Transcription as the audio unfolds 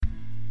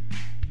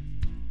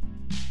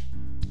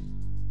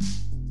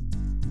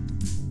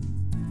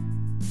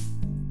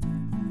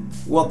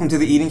Welcome to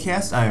the Eating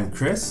Cast. I am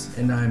Chris.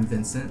 And I'm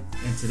Vincent.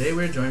 And today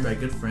we're joined by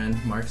good friend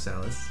Mark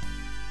Salas.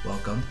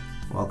 Welcome.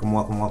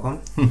 Welcome.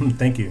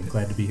 Thank you.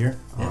 Glad to be here.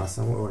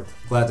 Awesome. We're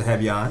glad to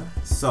have you on.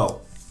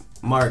 So,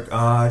 Mark,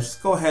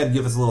 just go ahead and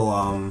give us a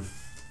little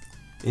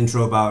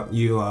intro about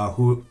you,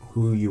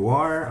 who you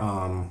are,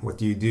 what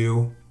do you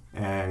do,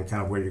 and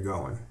kind of where you're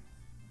going.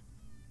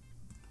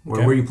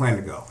 Where you plan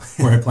to go.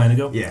 Where I plan to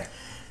go? Yeah.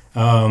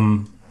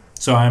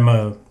 So I'm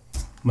a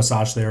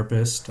massage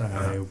therapist.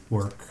 I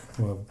work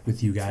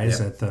with you guys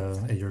at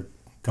your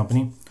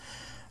company.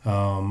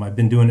 I've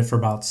been doing it for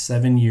about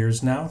 7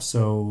 years now,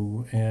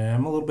 so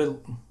I'm a little bit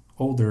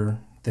older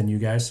than you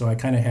guys, so I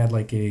kind of had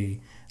like a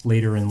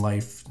later in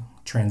life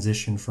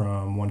transition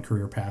from one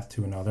career path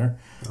to another.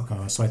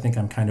 Okay. So I think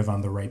I'm kind of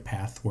on the right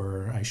path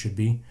where I should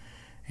be.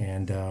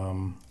 And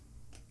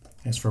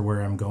as for where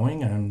I'm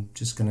going, I'm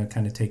just going to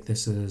kind of take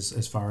this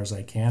as far as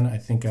I can. I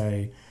think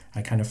I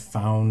kind of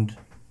found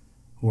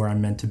where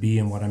I'm meant to be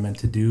and what I'm meant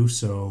to do,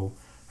 so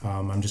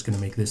I'm just going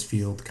to make this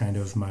field kind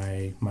of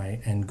my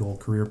end goal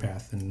career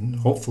path, and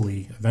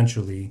hopefully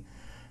eventually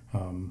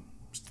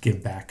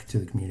give back to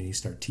the community,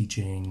 start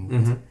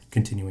teaching,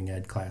 continuing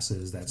ed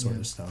classes, that sort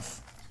of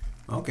stuff.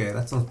 Okay,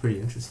 that sounds pretty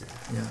interesting.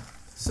 Yeah.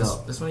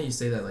 So that's when you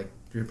say that, like,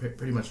 you're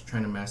pretty much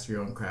trying to master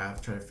your own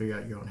craft, try to figure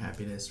out your own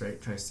happiness,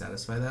 right? Try to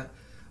satisfy that.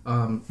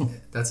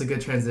 That's a good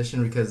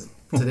transition, because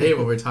today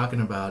what we're talking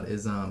about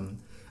is Ayn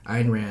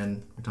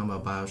Rand. We're talking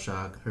about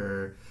BioShock,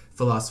 her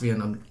philosophy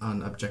on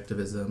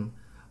objectivism,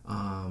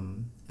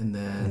 and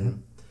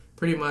then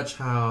pretty much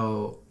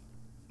how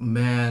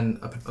man,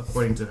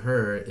 according to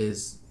her,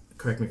 is,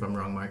 correct me if I'm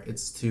wrong, Mark,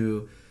 it's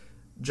to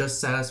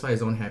just satisfy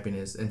his own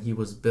happiness, and he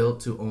was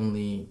built to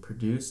only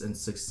produce and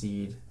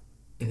succeed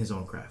in his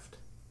own craft,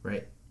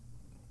 right?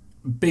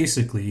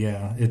 Basically,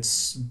 yeah.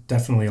 It's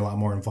definitely a lot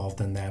more involved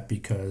than that,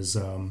 because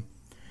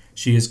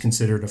she is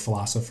considered a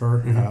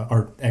philosopher,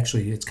 or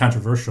actually it's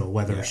controversial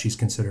whether she's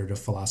considered a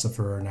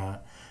philosopher or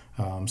not.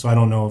 So I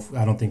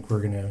don't think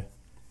we're going to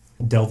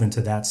delve into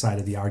that side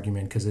of the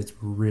argument, because it's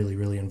really,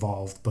 really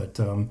involved. But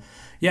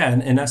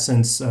in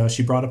essence,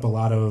 she brought up a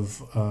lot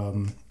of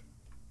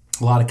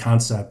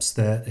concepts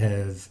that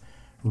have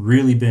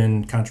really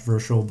been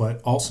controversial,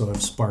 but also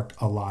have sparked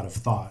a lot of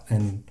thought.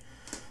 And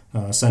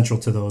central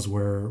to those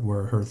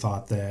were her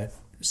thought that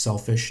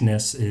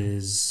selfishness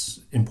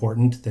is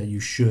important, that you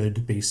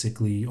should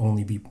basically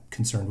only be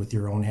concerned with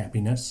your own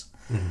happiness,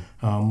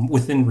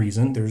 within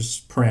reason.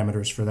 There's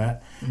parameters for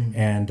that,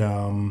 and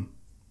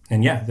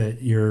that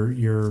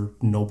your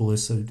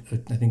noblest,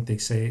 I think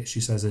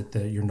she says it,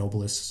 that your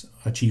noblest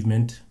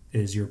achievement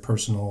is your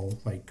personal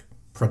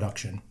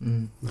production.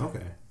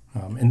 Okay.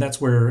 And that's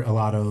where a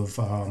lot of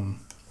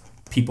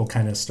people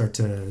kind of start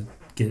to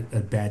get a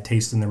bad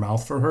taste in their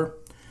mouth for her.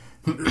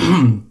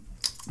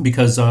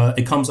 Because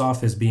it comes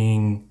off as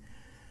being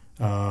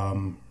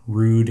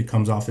rude. It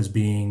comes off as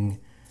being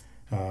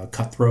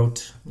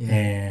cutthroat,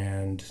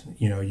 and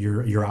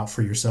you're out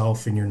for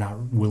yourself, and you're not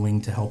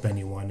willing to help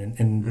anyone.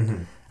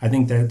 And I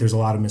think that there's a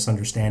lot of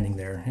misunderstanding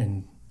there,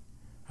 and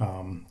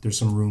there's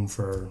some room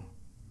for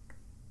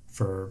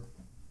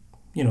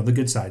the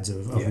good sides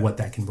of what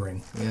that can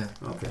bring. Yeah.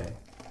 Okay.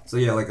 So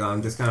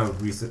just kind of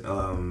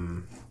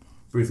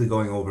briefly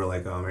going over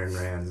Ayn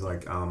Rand's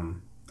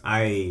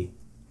I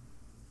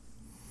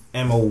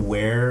am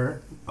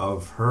aware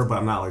of her, but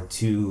I'm not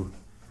too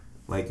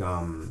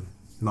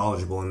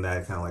knowledgeable in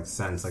that kind of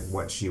sense,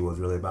 what she was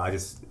really about. I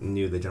just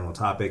knew the general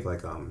topic,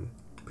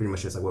 pretty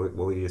much just what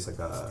we just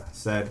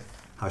said,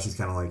 how she's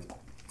kind of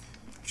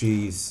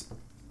she's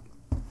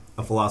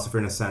a philosopher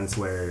in a sense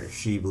where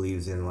she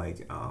believes in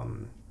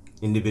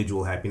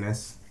individual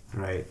happiness,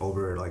 right,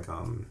 over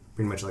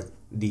pretty much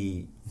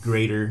the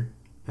greater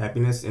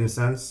happiness in a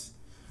sense.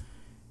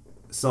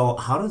 So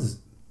how does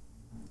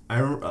I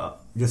remember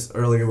just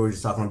earlier we were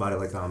just talking about it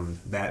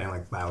that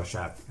and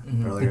BioShock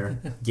earlier,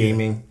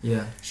 gaming.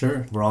 Yeah,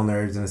 sure. We're all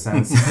nerds in a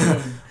sense,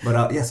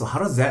 but so how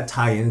does that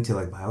tie into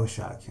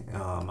BioShock?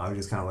 I was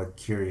just kind of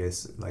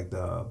curious,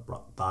 the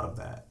thought of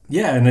that.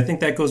 Yeah, and I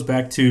think that goes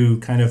back to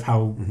kind of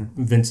how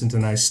Vincent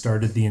and I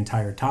started the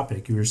entire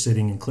topic. We were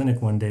sitting in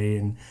clinic one day,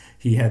 and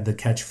he had the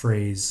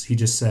catchphrase. He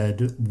just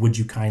said, "Would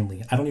you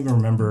kindly?" I don't even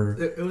remember.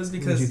 It was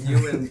because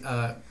you and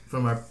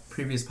from our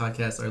previous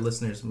podcast, our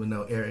listeners would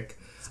know Eric.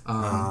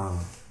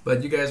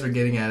 But you guys were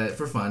getting at it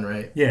for fun,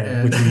 right?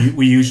 Yeah, which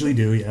we usually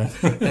do, yeah.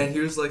 And he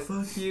was like,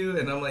 "Fuck you,"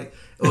 and I'm like,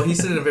 "Well, he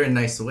said it in a very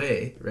nice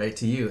way, right,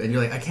 to you." And you're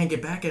like, "I can't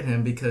get back at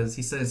him because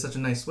he said it in such a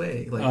nice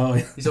way.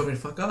 He told me to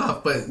fuck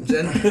off, but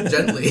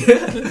gently."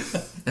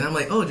 And I'm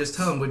like, "Oh, just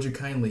tell him, would you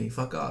kindly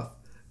fuck off,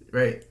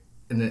 right?"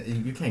 And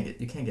then you can't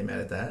get mad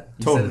at that.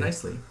 You said it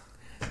nicely.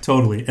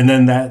 Totally. And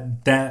then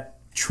that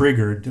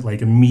triggered,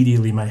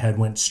 immediately my head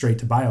went straight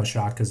to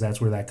BioShock, because that's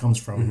where that comes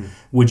from.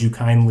 Would you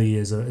kindly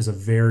is a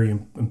very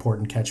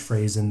important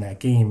catchphrase in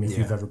that game if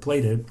you've ever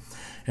played it.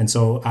 And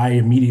so I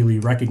immediately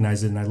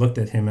recognized it, and I looked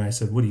at him and I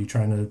said, "What are you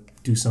trying to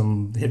do?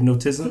 Some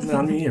hypnotism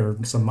on me or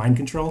some mind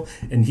control?"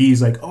 And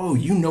he's like, "Oh,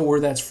 you know where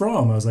that's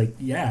from?" I was like,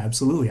 "Yeah,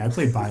 absolutely. I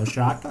played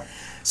BioShock."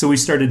 So we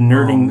started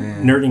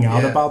nerding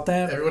out about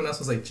that. Everyone else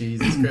was like,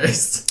 "Jesus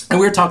Christ!" And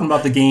we were talking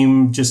about the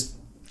game just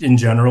in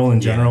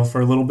general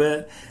for a little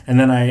bit, and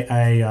then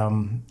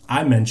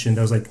I mentioned,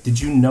 I was like,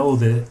 "Did you know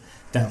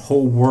that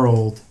whole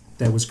world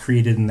that was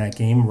created in that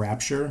game,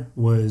 Rapture,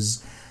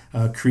 was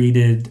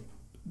created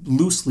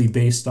loosely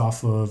based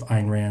off of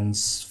Ayn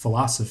Rand's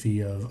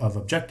philosophy of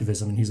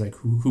objectivism?" And he's like,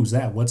 "Who's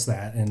that? What's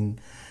that?" And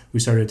we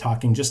started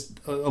talking just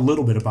a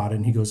little bit about it,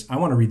 and he goes, "I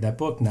want to read that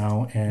book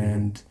now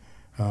and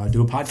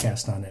do a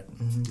podcast on it."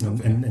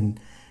 And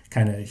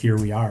kind of here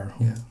we are.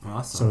 Yeah,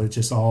 awesome. So it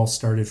just all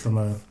started from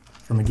a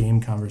game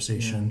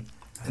conversation.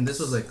 Yeah. And this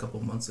was like a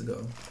couple months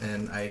ago,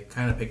 and I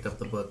kind of picked up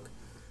the book.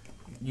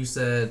 You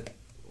said,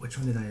 which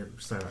one did I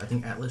start? I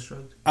think Atlas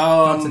Shrugged.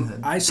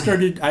 Fountainhead. I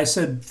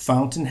said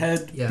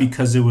Fountainhead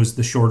because it was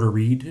the shorter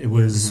read. It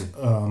was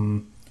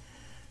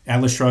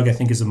Atlas Shrugged, I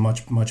think, is a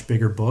much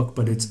bigger book,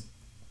 but it's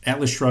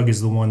Atlas Shrugged is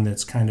the one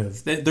that's kind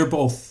of, they're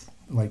both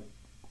like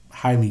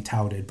highly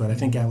touted, but I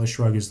think Atlas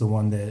Shrugged is the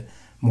one that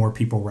more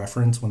people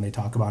reference when they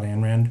talk about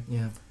Ayn Rand.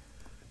 Yeah,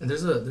 and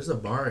there's a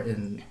bar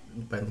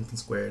by Lincoln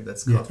Square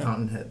that's called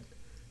Fountainhead.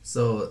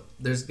 So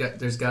there's got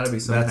to be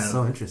some that's kind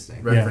so of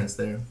interesting reference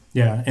there.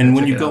 Yeah, and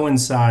when you go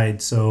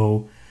inside,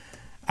 so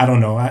I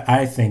don't know.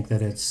 I think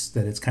that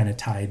it's kind of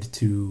tied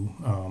to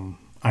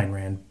Ayn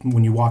Rand.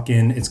 When you walk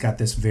in, it's got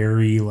this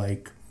very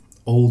like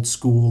old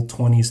school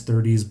 20s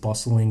 30s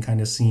bustling kind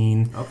of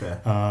scene. Okay.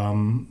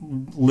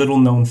 Little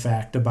known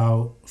fact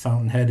about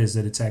Fountainhead is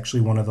that it's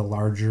actually one of the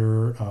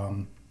larger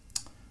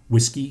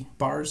whiskey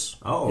bars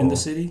in the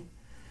city.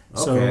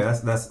 Okay,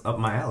 that's up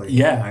my alley.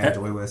 Yeah, I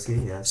enjoy whiskey.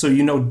 Yeah. So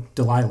you know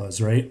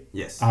Delilah's, right?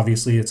 Yes.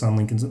 Obviously, it's on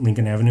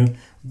Lincoln Avenue.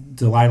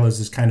 Delilah's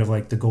is kind of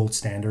like the gold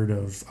standard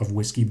of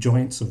whiskey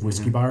joints, of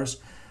whiskey bars.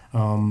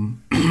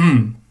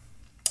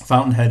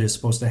 Fountainhead is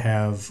supposed to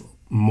have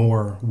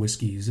more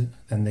whiskeys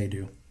than they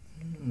do.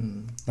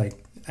 Like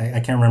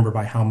I can't remember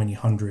by how many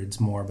hundreds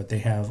more, but they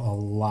have a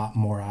lot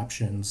more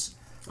options.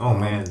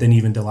 Than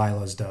even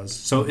Delilah's does.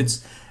 So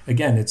it's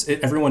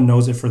everyone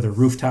knows it for their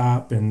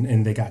rooftop,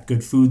 and they got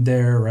good food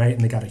there, right?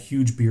 And they got a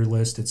huge beer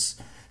list. It's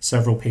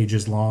several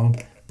pages long,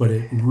 but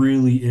it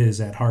really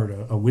is at heart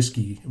a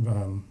whiskey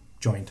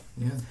joint.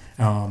 Yeah.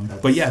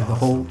 But yeah,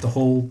 awesome. the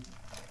whole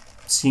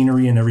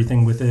scenery and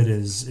everything with it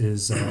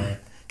is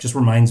just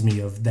reminds me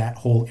of that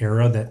whole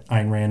era that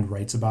Ayn Rand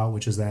writes about,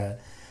 which is that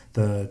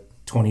the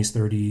 20s,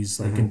 30s,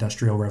 like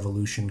industrial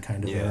revolution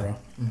kind of era.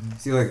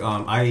 See, like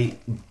I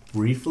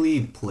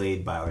briefly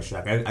played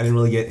BioShock. I didn't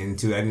really get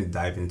into it. I didn't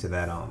dive into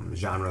that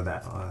genre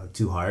that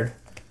too hard.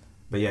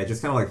 But yeah,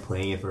 just kind of like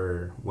playing it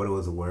for what it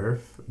was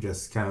worth.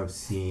 Just kind of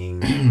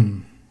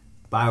seeing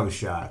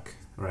BioShock,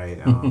 right?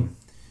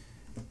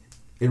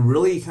 It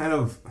really kind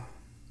of...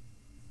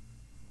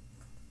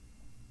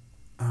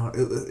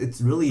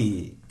 it's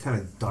really kind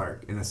of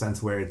dark in a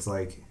sense where it's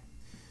like...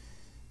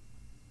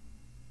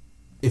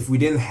 If we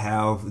didn't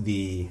have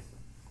the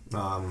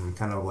kind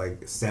of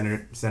like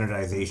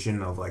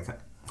standardization of like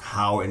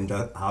how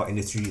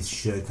industries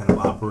should kind of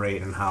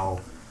operate and how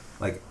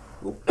like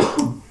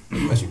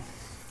bless you,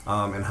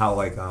 and how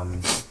like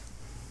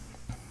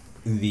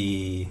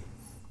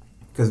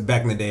because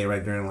back in the day,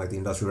 right, during like the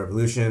Industrial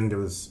Revolution, there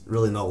was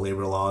really no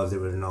labor laws. There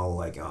were no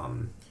like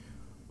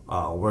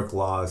work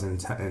laws in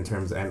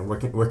terms and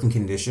working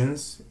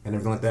conditions and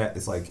everything like that.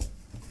 It's like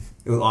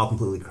it was all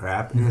completely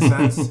crap in a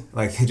sense.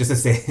 Like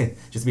just to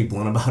be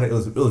blunt about it, it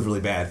was really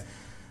bad.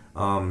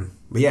 But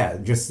yeah,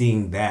 just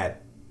seeing that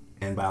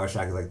and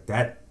BioShock is like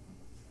that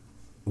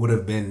would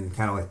have been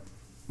kind of like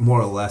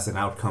more or less an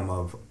outcome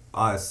of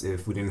us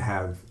if we didn't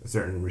have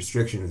certain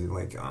restrictions and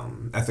like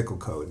ethical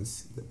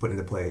codes put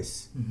into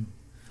place.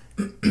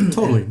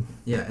 Totally.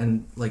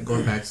 And like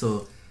going back,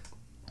 so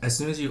as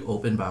soon as you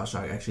open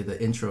BioShock, actually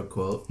the intro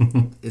quote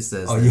it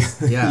says, I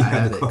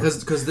have it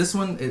because this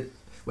one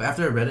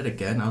after I read it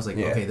again, I was like,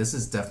 okay, this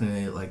is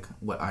definitely like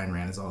what Ayn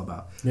Rand is all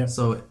about. Yeah.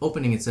 So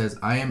opening it says,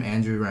 "I am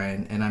Andrew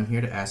Ryan, and I'm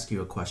here to ask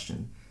you a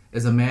question.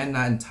 Is a man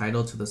not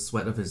entitled to the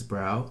sweat of his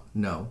brow?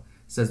 No,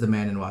 says the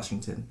man in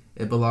Washington.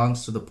 It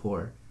belongs to the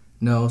poor.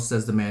 No,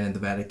 says the man in the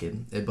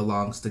Vatican. It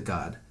belongs to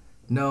God.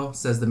 No,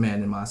 says the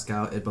man in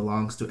Moscow. It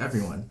belongs to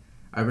everyone.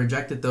 I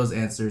rejected those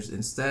answers.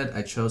 Instead,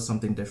 I chose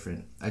something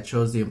different. I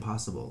chose the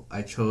impossible.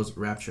 I chose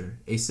Rapture,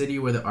 a city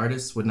where the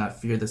artist would not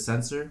fear the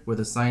censor, where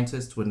the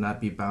scientist would not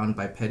be bound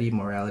by petty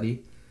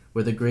morality,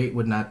 where the great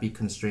would not be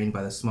constrained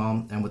by the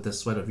small, and with the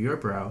sweat of your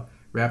brow,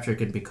 Rapture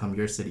can become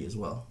your city as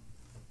well."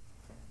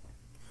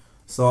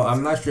 So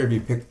I'm not sure if you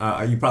picked,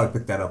 you probably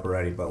picked that up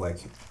already, but like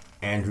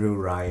Andrew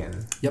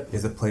Ryan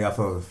is a play off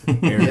of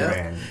Ayn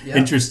Rand.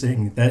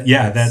 Interesting.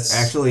 That's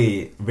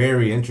actually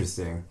very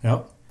interesting.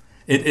 Yep.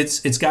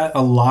 It's got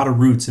a lot of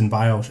roots in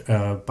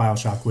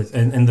BioShock with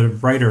and the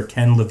writer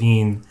Ken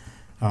Levine,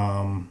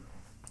 or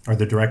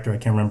the director, I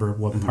can't remember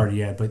what part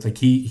he had, but like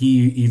he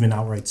even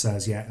outright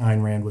says,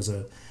 Ayn Rand was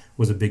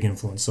was a big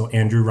influence. So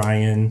Andrew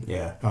Ryan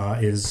Yeah.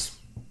 is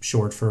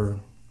short for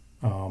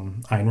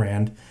Ayn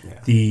Rand.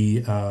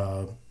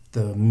 Yeah.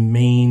 The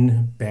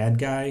main bad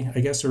guy, I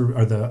guess,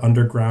 or the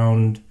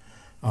underground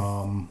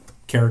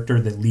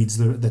character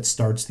that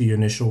starts the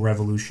initial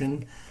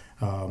revolution.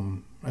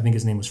 I think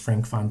his name was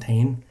Frank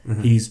Fontaine.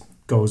 Mm-hmm. He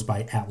goes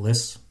by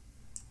Atlas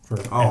for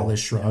Atlas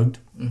Shrugged.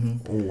 Mm-hmm.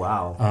 Oh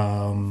wow.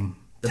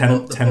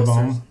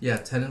 Tenenbaum. Yeah,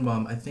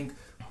 Tenenbaum. I think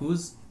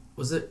was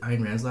it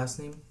Ayn Rand's last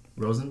name?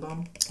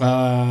 Rosenbaum?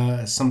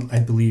 I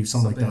believe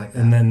something like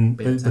that.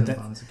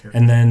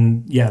 And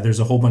then, there's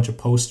a whole bunch of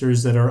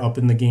posters that are up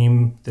in the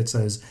game that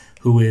says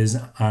who is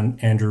on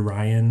Andrew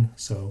Ryan.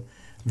 So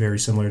very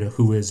similar to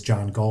who is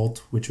John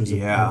Galt, which was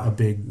a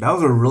big. That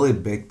was a really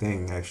big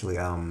thing, actually.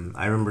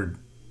 I remember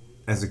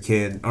as a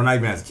kid, or not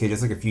even as a kid,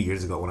 just like a few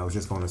years ago when I was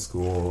just going to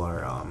school,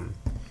 or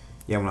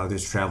when I was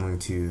just traveling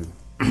to.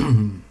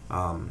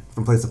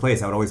 From place to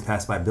place, I would always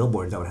pass by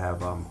billboards that would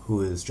have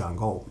 "Who is John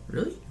Galt?"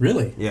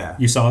 Really? Yeah.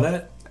 You saw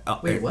that?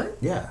 Wait, what?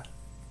 Yeah.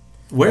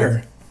 Where?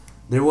 Like,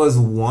 there was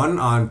one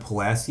on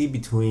Pulaski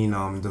between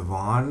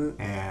Devon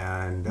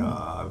and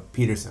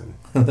Peterson.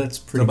 That's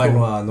pretty by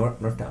cool.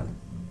 Northtown.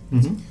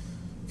 Mm-hmm.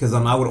 Because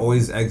I would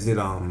always exit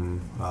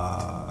because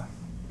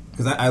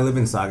I live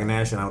in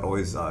Saguenash, and I would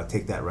always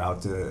take that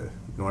route to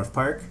North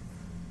Park,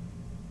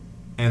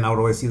 and I would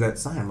always see that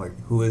sign like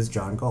 "Who is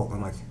John Galt?"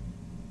 I'm like.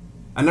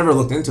 I never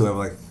looked into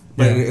it,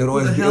 but it would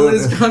always be. Who the hell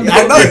is John Galt?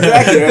 I know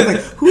exactly. I was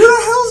like, who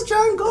the hell's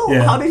John Galt?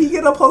 Yeah. How did he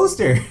get a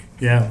poster?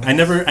 Yeah, I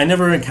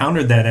never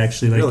encountered that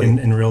actually, like Really?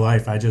 in real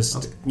life. I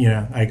just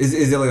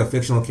Is it like a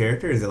fictional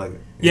character? Is it like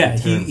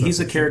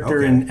he's a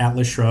character in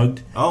Atlas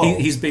Shrugged. Oh.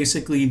 He's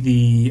basically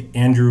the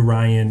Andrew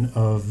Ryan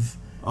of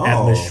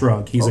Atlas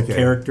Shrugged. He's a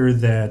character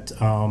that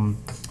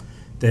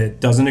that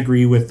doesn't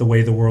agree with the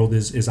way the world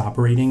is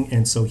operating,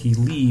 and so he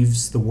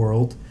leaves the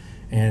world.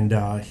 And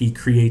he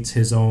creates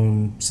his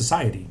own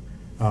society.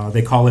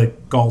 They call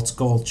it Galt's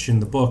Gulch in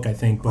the book, I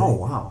think.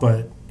 But,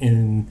 But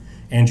in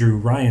Andrew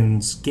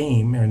Ryan's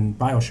game and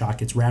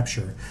BioShock, it's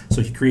Rapture.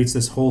 So he creates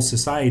this whole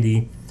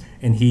society,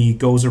 and he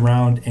goes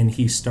around and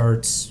he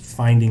starts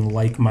finding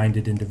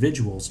like-minded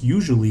individuals,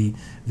 usually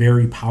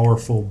very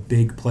powerful,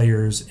 big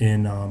players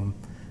in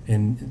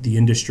the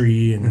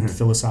industry and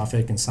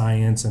philosophic and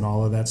science and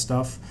all of that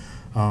stuff.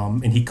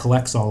 And he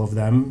collects all of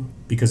them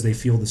because they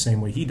feel the same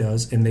way he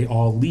does, and they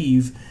all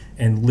leave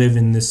and live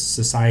in this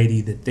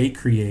society that they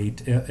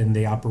create, and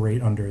they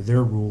operate under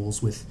their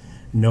rules with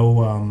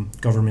no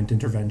government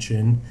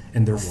intervention,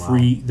 and they're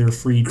free. They're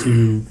free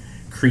to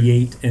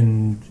create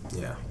and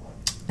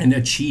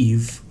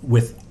achieve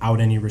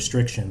without any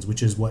restrictions,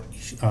 which is what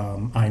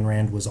Ayn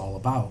Rand was all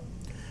about.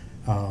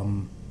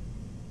 And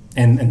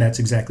that's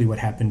exactly what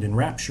happened in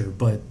Rapture,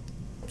 but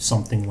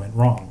something went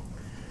wrong.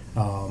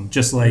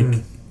 Just like.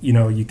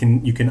 You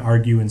can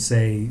argue and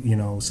say,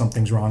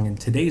 something's wrong in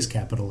today's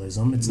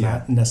capitalism. It's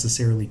not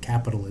necessarily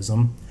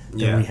capitalism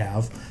that we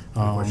have.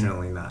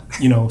 Unfortunately not.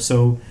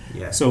 So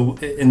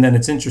and then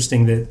it's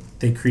interesting that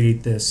they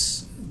create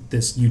this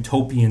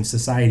utopian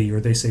society,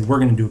 or they say we're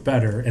going to do it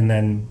better, and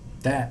then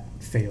that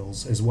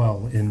fails as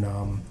well in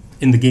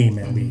the game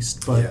at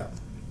least. But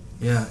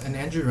and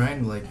Andrew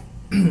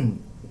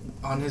Ryan,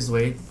 on his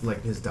way,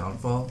 his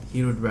downfall,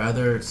 he would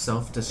rather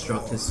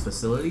self-destruct his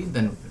facility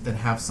than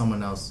have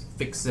someone else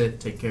fix it,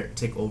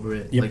 take over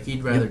it. Yep.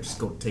 He'd rather just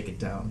go take it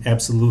down.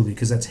 Absolutely,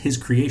 because that's his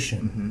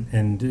creation,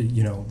 and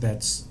he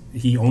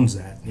owns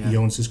that. Yeah. He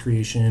owns his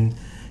creation.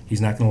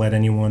 He's not going to let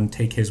anyone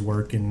take his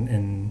work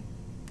and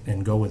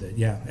go with it.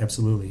 Yeah,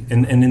 absolutely.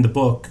 And in the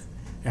book,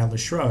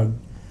 Atlas Shrugged,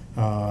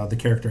 the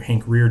character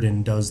Hank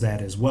Reardon does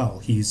that as well.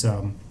 He's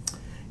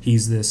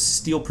this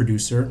steel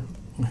producer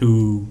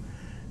who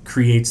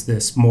creates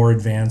this more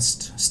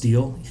advanced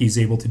steel. He's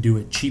able to do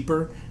it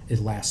cheaper. It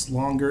lasts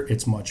longer.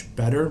 It's much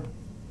better.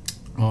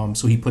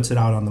 So he puts it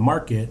out on the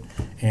market,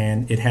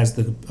 and it has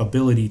the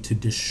ability to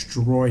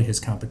destroy his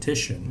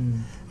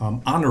competition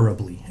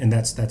honorably. And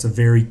that's a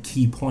very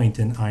key point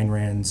in Ayn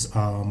Rand's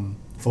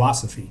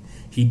philosophy.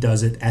 He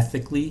does it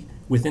ethically,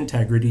 with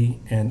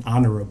integrity, and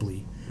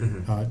honorably.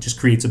 Just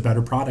creates a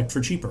better product for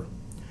cheaper.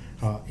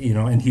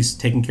 And he's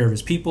taking care of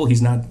his people.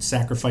 He's not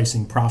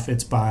sacrificing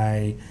profits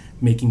by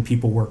making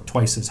people work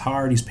twice as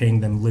hard. He's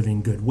paying them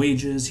living good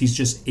wages. He's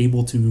just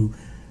able to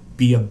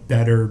be a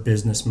better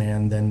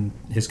businessman than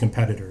his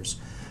competitors.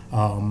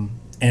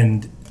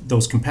 And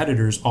those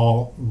competitors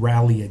all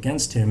rally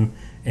against him,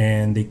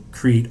 and they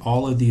create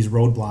all of these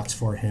roadblocks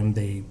for him.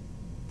 They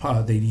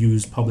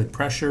use public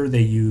pressure.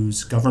 They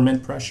use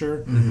government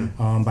pressure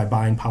by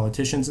buying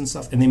politicians and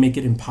stuff, and they make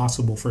it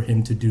impossible for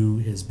him to do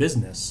his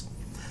business.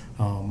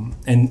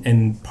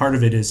 And part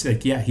of it is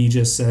he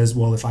just says,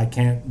 well, if I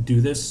can't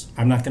do this,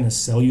 I'm not going to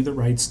sell you the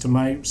rights to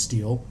my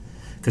steel,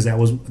 because that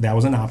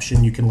was an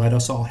option. You can let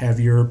us all have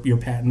your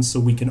patents so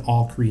we can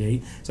all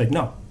create. It's like,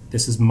 no,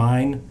 this is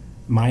my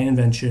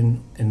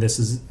invention, and that's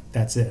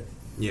it.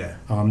 Yeah.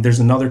 There's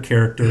another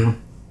character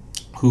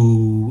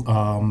who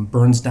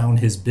burns down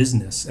his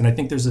business, and I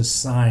think there's a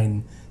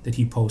sign that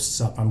he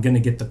posts up. I'm going to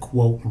get the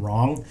quote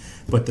wrong,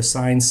 but the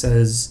sign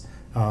says,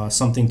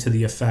 something to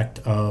the effect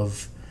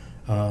of,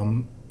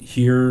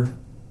 here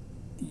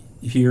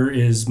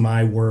is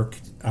my work,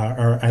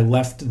 or I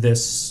left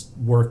this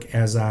work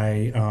as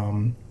I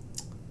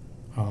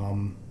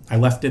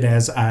left it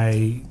as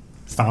I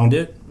found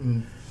it.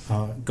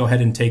 Go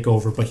ahead and take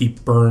over. But he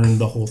burned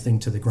the whole thing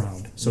to the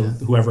ground. So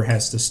whoever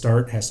has to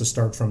start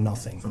from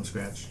nothing. From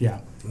scratch.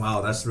 Yeah.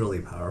 Wow, that's really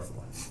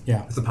powerful.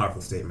 Yeah. It's a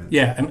powerful statement.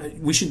 Yeah,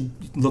 and we should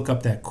look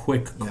up that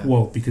quick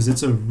quote because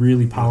it's a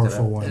really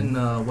powerful one.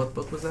 And what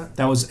book was that?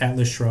 That was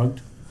Atlas Shrugged.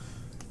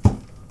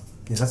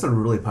 Yeah, that's a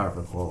really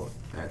powerful quote,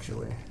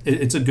 actually.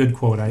 It's a good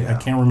quote. I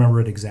can't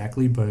remember it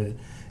exactly, but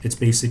it's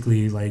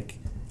basically like,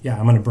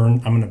 I'm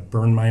gonna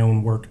burn my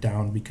own work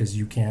down because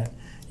you can't.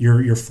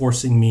 You're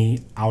forcing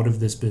me out of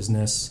this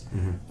business,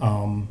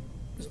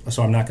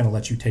 so I'm not gonna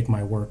let you take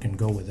my work and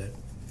go with it.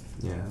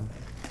 Yeah,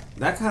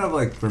 that kind of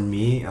like for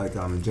me, like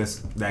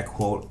just that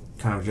quote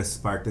kind of just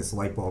sparked this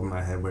light bulb in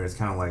my head where it's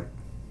kind of like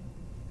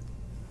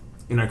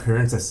in our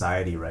current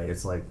society, right?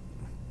 It's like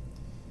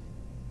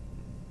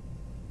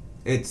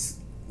it's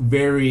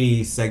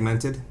very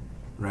segmented,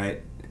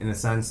 right, in a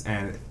sense,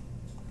 and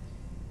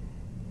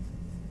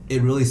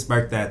it really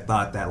sparked that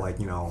thought that like,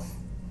 you know,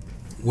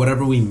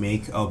 whatever we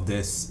make of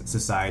this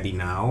society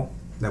now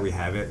that we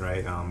have it,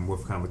 right,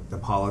 with kind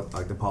of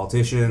like the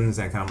politicians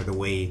and kind of like the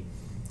way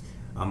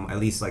at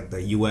least like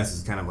the U.S.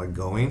 is kind of like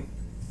going,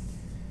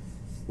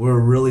 we're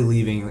really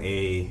leaving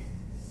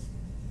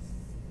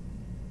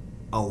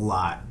a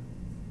lot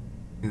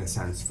in a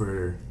sense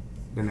for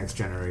the next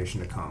generation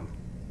to come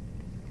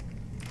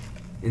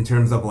in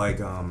terms of like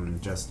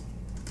just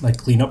like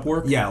cleanup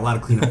work. Yeah, a lot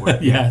of cleanup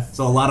work.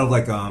 So a lot of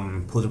like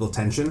political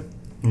tension,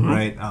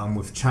 right,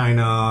 with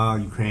China,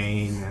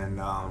 Ukraine, and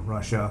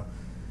Russia,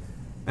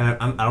 and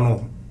I don't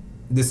know,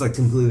 this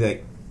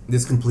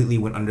completely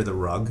went under the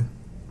rug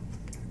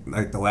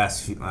like the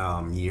last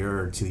year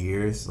or 2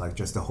 years, like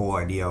just the whole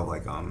idea of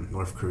like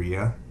North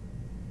Korea,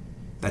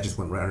 that just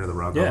went right under the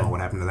rug. I don't know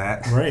what happened to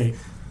that. Right.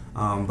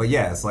 But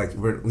yeah, it's like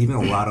we're leaving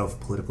a lot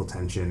of political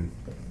tension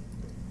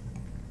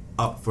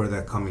up for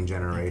the coming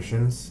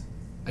generations.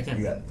 I can't.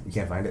 You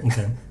can't find it.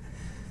 Okay.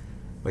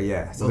 But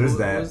yeah, so there's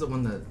that. Who was the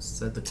one that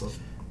said the quote?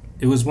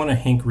 It was one of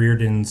Hank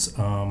Rearden's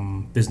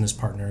business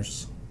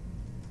partners.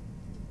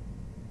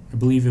 I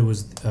believe it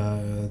was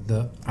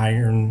the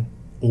iron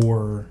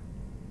ore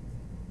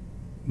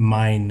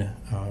mine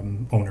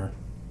owner.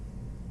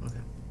 Okay.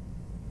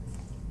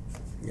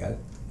 You got it?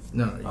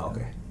 No. Oh,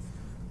 okay.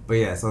 But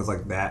yeah, so it's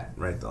like that,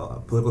 right?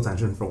 The political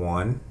tension for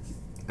one,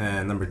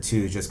 and number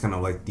two is just kind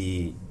of like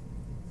the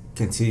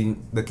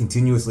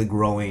continuously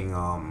growing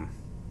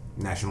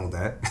national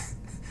debt,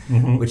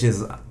 which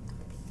is,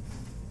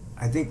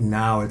 I think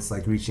now it's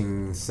like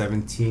reaching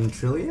 17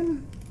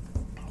 trillion,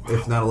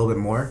 if not a little bit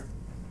more.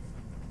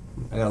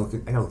 I gotta look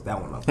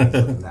that one up.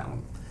 That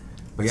one.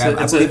 But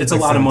yeah, so it's a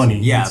lot of money.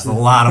 Yeah, it's a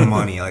lot of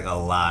money, like a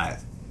lot,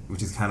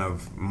 which is kind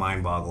of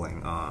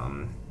mind-boggling.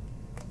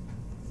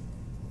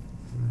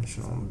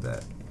 National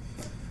debt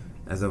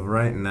as of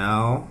right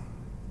now.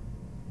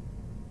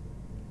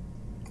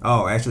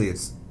 Oh, actually,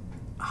 it's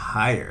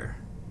higher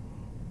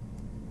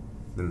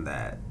than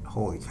that.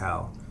 Holy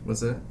cow!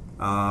 What's it?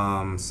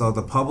 So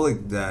the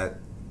public debt,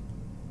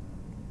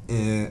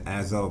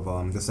 as of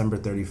December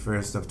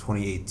 31st of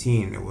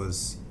 2018, it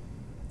was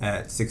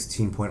at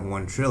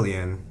 16.1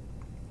 trillion.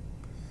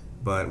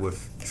 But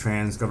with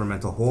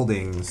trans-governmental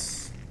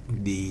holdings,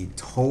 the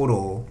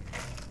total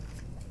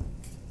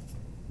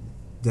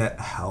debt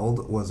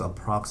held was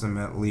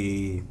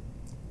approximately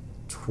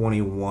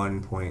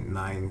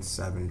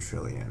 21.97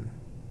 trillion.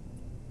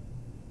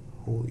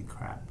 Holy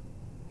crap.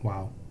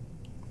 Wow.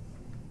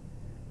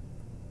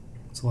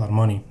 It's a lot of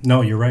money.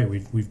 No, you're right.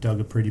 We've dug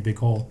a pretty big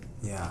hole.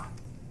 Yeah.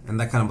 And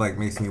that kind of like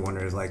makes me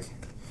wonder is like,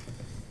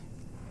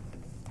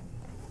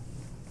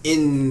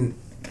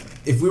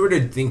 if we were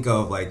to think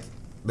of like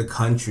the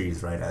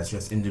countries, right, as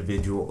just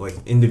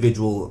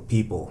individual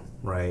people,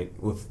 right,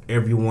 with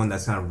everyone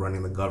that's kind of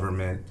running the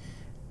government,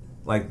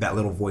 like that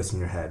little voice in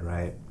your head,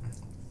 right,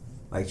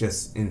 like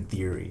just in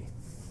theory,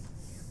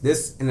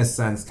 this in a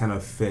sense kind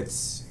of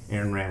fits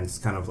Ayn Rand's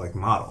kind of like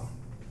model.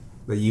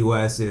 The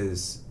U.S.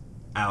 is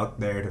out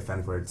there to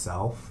fend for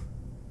itself,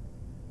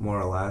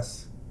 more or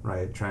less,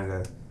 right, trying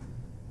to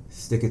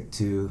stick it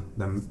to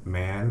the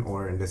man,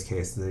 or in this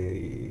case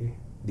the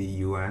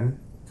UN.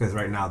 Because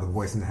right now the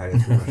voice in the head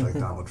is pretty much like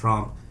Donald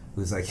Trump,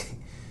 who's like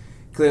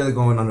clearly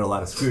going under a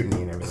lot of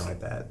scrutiny and everything like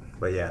that.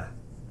 But yeah,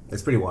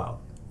 it's pretty wild.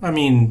 I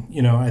mean,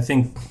 I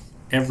think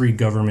every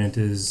government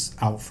is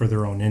out for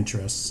their own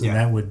interests, and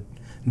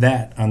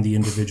that on the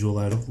individual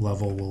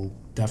level will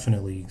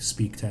definitely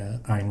speak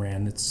to Ayn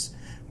Rand. It's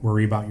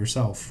worry about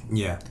yourself.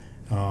 Yeah.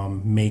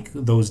 Make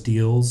those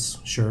deals.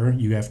 Sure,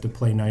 you have to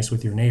play nice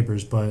with your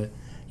neighbors, but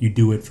you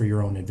do it for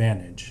your own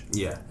advantage.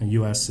 Yeah. The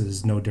U.S.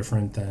 is no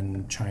different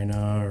than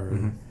China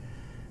or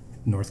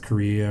North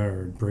Korea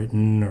or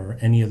Britain or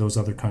any of those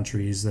other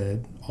countries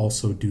that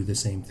also do the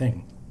same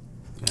thing.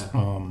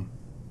 Yeah.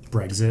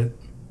 Brexit.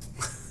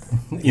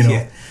 you know.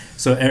 Yeah.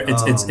 So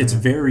it's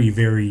very,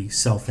 very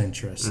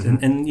self-interest,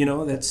 and you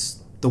know, that's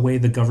the way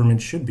the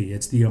government should be.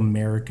 It's the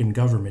American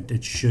government.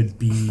 It should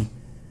be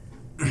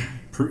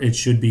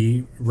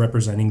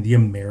representing the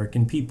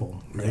American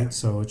people, right? Yeah.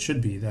 So it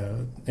should be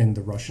and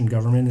the Russian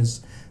government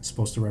is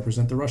supposed to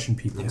represent the Russian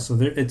people. Yeah. So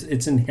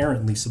it's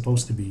inherently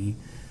supposed to be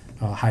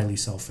highly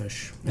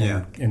selfish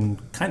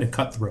and kind of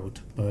cutthroat,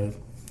 but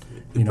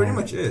it pretty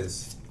much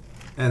is,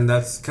 and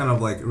that's kind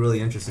of like really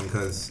interesting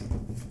because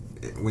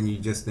when you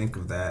just think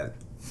of that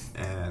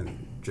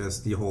and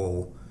just the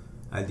whole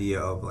idea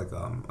of like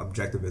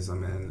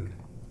objectivism and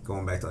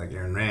going back to like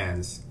Ayn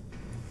Rand's,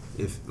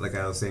 if, like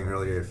I was saying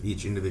earlier, if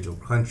each individual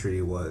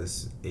country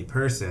was a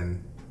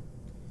person,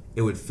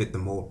 it would fit the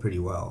mold pretty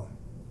well.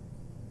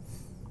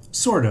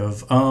 Sort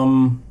of,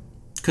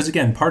 because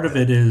again, part of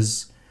it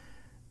is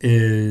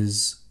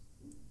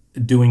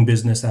doing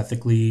business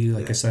ethically,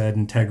 like I said,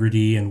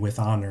 integrity and with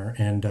honor,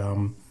 and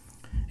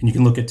you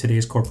can look at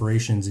today's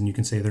corporations and you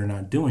can say they're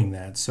not doing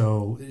that.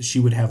 So she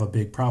would have a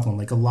big problem.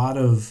 Like a lot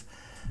of,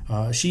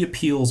 she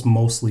appeals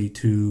mostly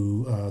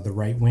to the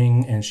right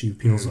wing, and she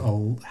appeals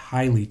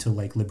highly to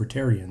like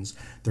libertarians.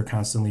 They're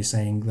constantly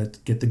saying, "Let's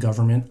get the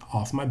government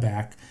off my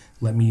back.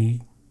 Let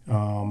me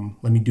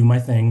do my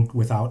thing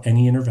without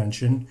any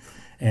intervention."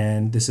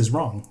 And this is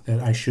wrong. That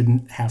I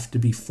shouldn't have to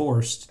be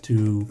forced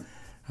to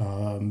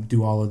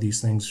do all of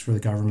these things for the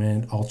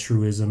government.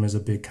 Altruism is a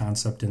big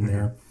concept in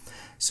there.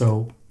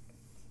 So,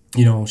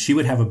 you know, she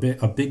would have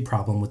a big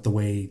problem with the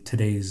way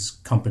today's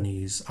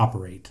companies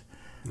operate,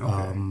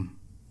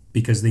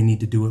 because they need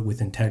to do it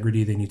with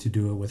integrity. They need to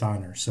do it with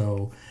honor.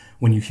 So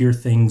when you hear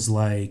things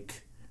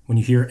like, when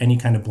you hear any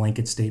kind of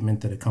blanket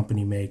statement that a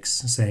company makes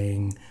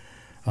saying,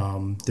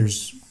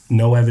 there's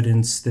no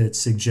evidence that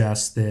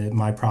suggests that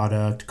my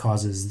product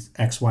causes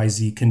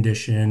XYZ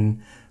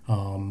condition,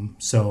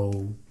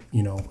 so,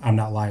 you know, I'm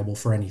not liable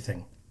for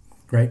anything,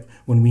 right?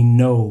 When we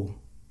know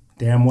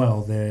damn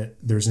well that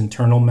there's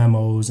internal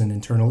memos and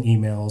internal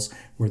emails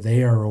where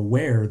they are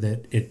aware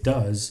that it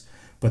does,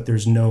 but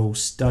there's no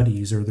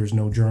studies or there's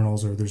no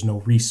journals or there's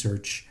no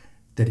research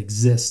that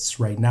exists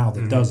right now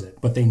that does it,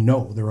 but they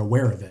know, they're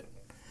aware of it.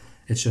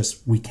 It's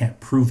just we can't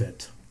prove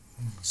it.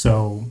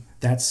 So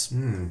that's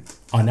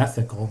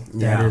unethical.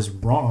 That is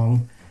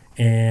wrong.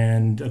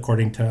 And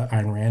according to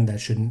Ayn Rand, that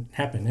shouldn't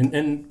happen.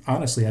 And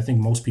honestly, I think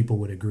most people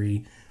would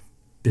agree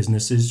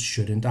businesses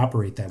shouldn't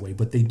operate that way,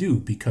 but they do,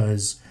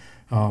 because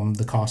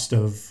the cost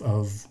of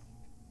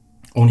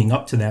owning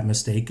up to that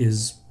mistake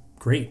is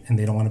great, and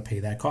they don't want to pay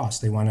that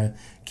cost. They want to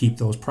keep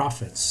those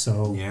profits.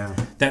 So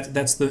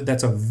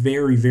that's a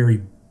very,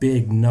 very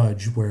big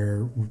nudge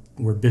where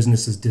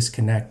businesses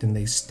disconnect and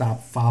they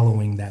stop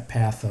following that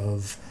path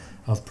of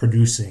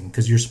producing,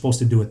 because you're supposed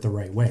to do it the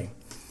right way.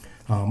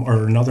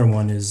 Or another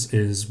one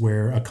is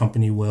where a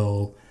company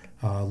will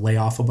lay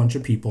off a bunch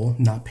of people,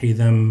 not pay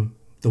them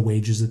the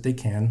wages that they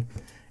can,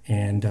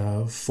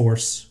 and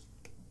force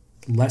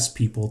less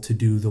people to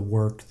do the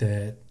work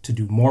to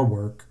do more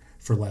work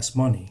for less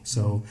money.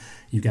 So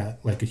you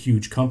got like a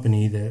huge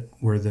company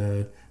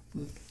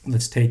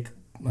let's take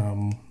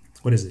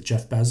what is it,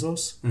 Jeff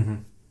Bezos,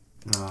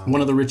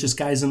 one of the richest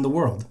guys in the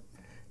world.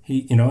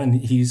 And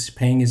he's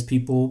paying his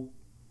people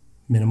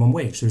minimum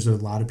wage. There's a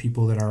lot of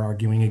people that are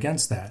arguing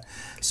against that.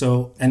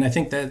 So, and I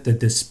think that the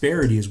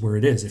disparity is where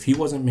it is. If he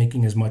wasn't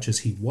making as much as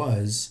he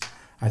was,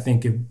 I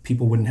think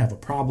people wouldn't have a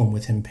problem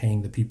with him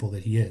paying the people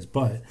that he is.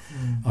 But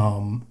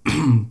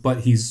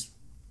but he's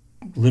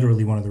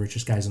literally one of the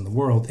richest guys in the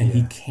world, and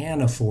he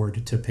can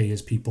afford to pay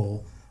his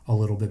people a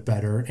little bit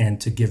better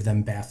and to give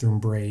them bathroom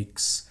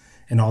breaks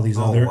and all these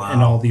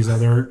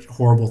other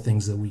horrible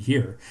things that we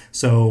hear.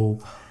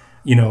 So,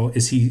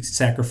 is he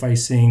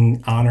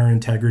sacrificing honor,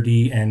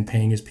 integrity, and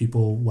paying his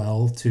people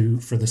well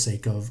for the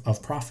sake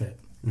of profit?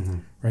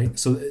 Right?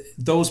 So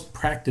those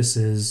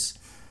practices,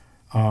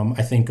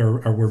 I think,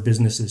 are where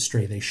businesses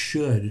stray. They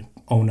should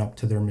own up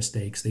to their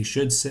mistakes. They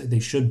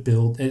should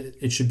build.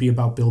 It should be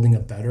about building a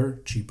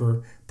better,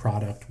 cheaper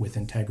product with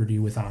integrity,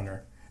 with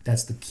honor.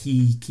 That's the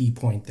key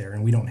point there,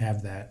 and we don't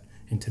have that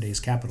in today's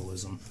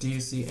capitalism. Do you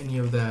see any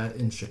of that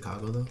in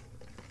Chicago though?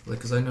 Like,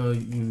 because I know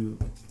you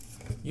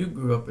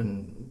grew up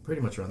in pretty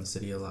much around the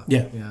city a lot.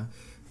 Yeah.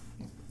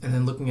 And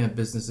then looking at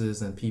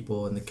businesses and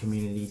people in the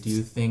community, do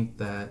you think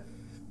that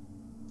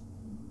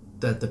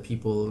the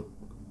people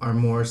are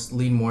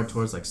lean more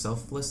towards like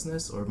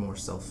selflessness or more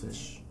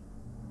selfish?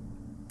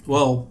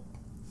 Well,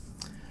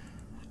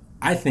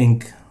 I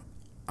think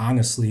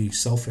honestly,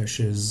 selfish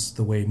is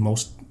the way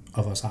most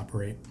of us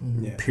operate.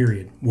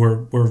 Period.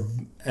 We're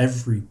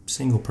every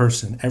single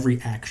person, every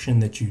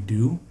action that you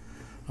do.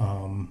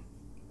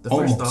 The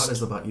first thought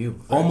is about you.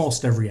 First.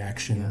 Almost every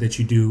action that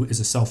you do is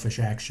a selfish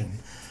action.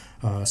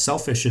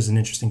 Selfish is an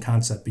interesting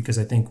concept because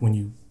I think when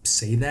you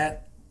say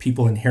that,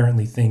 people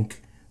inherently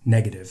think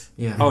negative.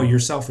 Yeah. Oh, you're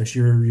selfish.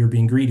 You're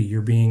being greedy.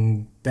 You're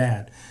being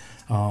bad.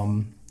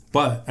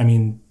 But I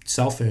mean,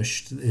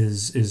 selfish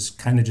is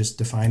kind of just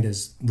defined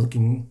as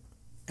looking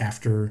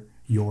after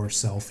your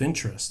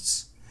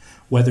self-interests.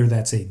 whether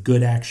that's a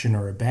good action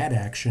or a bad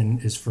action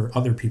is for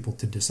other people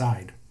to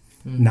decide,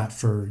 not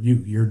for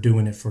you. You're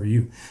doing it for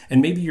you.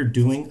 And maybe you're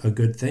doing a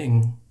good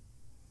thing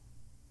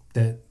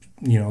that,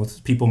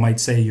 people might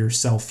say you're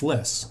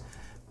selfless,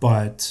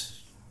 but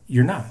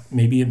you're not.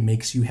 Maybe it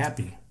makes you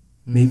happy.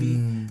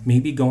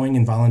 Maybe going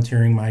and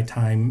volunteering my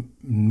time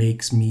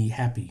makes me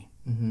happy.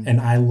 And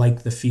I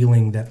like the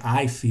feeling that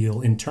I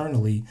feel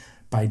internally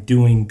by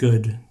doing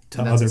good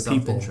to other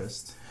people.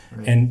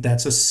 Right? And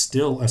that's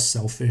still a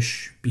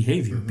selfish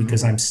behavior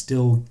because I'm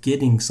still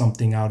getting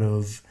something out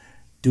of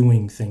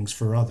doing things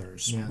for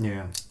others.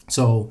 Yeah.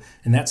 So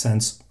in that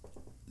sense,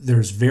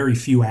 there's very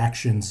few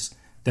actions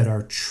that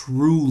are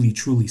truly,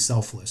 truly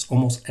selfless.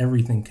 Almost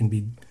everything can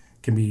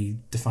be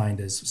defined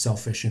as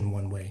selfish in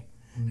one way.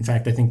 In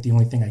fact, I think the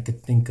only thing I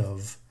could think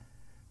of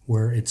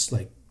where it's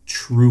like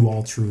true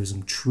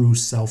altruism, true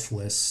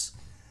selfless,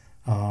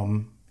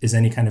 is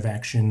any kind of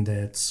action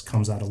that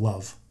comes out of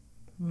love.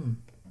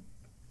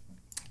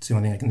 It's the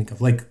only thing I can think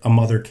of. Like a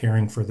mother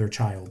caring for their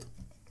child.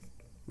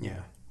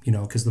 Yeah.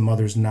 Because the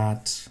mother's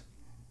not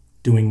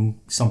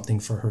doing something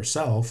for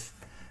herself.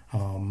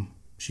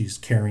 She's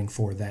caring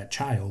for that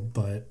child,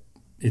 but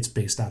it's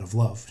based out of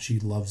love. She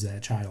loves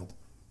that child.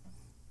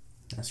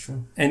 That's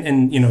true.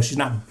 And she's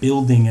not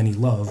building any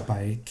love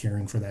by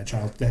caring for that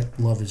child. That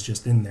love is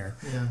just in there.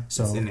 Yeah.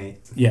 So it's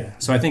innate. Yeah.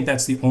 So I think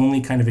that's the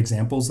only kind of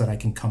examples that I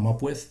can come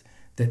up with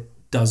that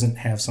doesn't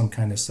have some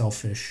kind of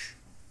selfish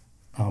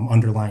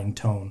underlying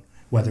tone.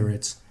 Whether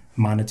it's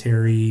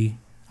monetary,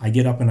 I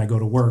get up and I go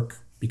to work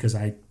because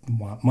I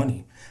want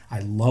money.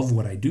 I love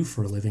what I do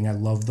for a living. I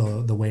love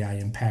the way I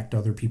impact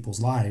other people's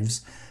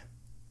lives.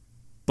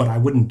 But I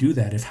wouldn't do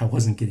that if I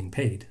wasn't getting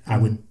paid. I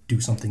would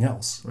do something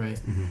else. Right.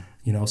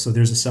 So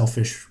there's a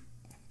selfish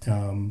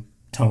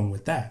tone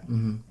with that.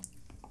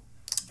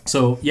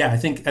 So yeah, I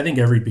think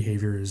every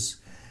behavior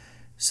is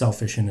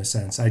selfish in a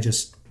sense. I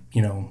just,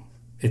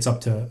 it's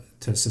up to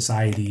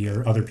society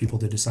or other people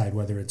to decide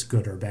whether it's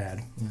good or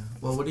bad. Yeah.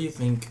 Well, what do you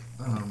think,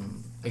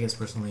 I guess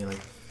personally,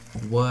 like,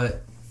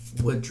 what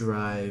would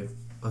drive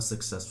a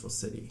successful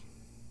city?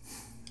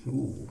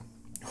 Ooh.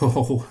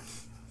 Oh.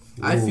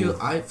 I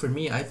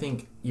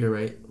think you're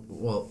right.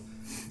 Well,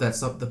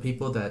 the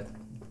people that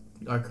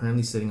are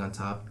currently sitting on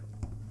top,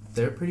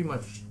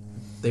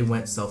 they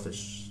went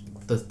selfish,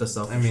 the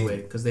selfish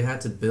way, because they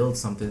had to build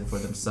something for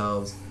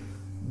themselves.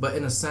 But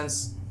in a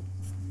sense,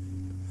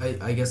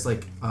 I guess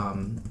like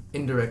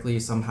indirectly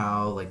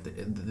somehow, like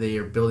they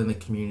are building the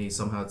community.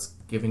 Somehow it's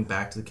giving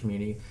back to the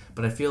community.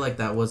 But I feel like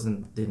that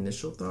wasn't the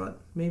initial thought.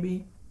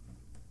 Maybe.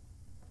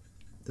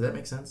 Did that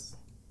make sense?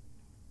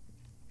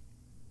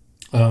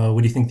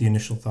 What do you think the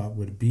initial thought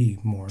would be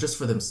more? Just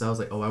for themselves,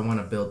 like, I want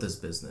to build this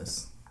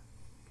business,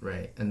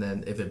 right? And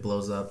then if it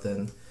blows up,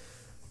 then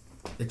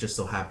it just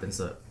so happens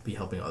to be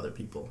helping other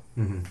people.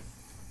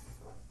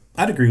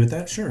 I'd agree with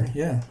that, sure,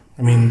 yeah.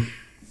 I mean,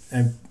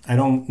 I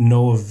don't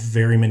know of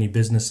very many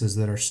businesses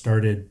that are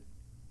started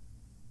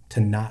to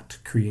not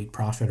create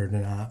profit or to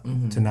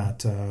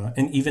not,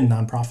 and even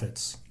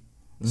nonprofits.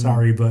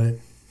 Sorry, but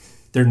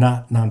they're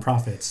not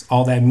nonprofits.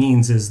 All that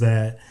means is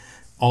that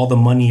all the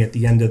money at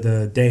the end of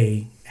the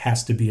day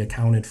has to be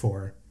accounted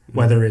for,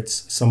 whether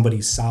it's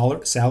somebody's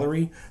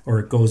salary or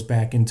it goes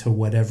back into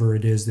whatever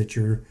it is that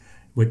your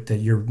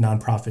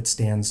nonprofit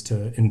stands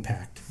to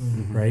impact,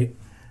 right?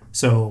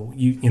 So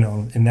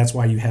and that's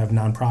why you have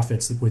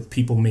nonprofits with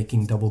people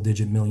making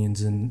double-digit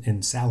millions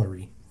in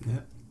salary. Yeah,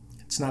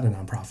 it's not a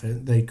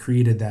nonprofit. They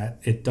created that.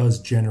 It does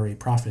generate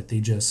profit. They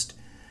just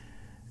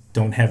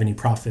don't have any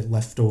profit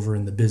left over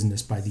in the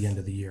business by the end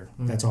of the year.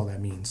 That's all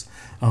that means.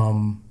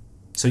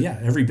 So yeah,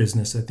 every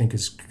business I think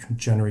is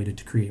generated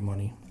to create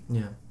money.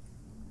 Yeah,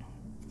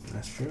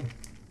 that's true.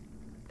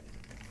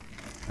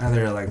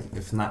 Either like,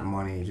 if not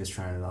money, just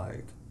trying to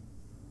like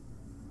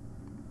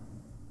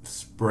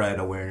spread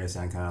awareness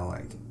on kind of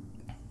like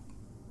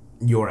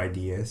your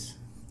ideas.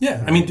 Yeah,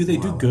 right? I mean, do they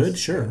do good?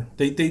 Sure,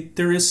 they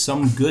there is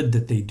some good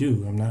that they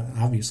do. I'm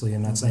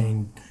not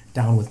saying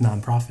down with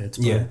nonprofits,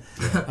 but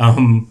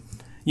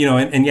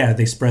and yeah,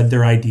 they spread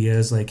their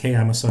ideas like, hey,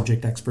 I'm a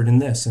subject expert in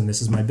this, and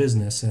this is my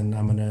business, and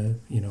I'm gonna,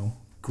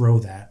 grow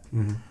that.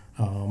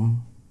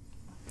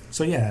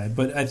 So yeah,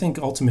 but I think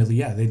ultimately,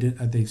 yeah,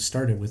 they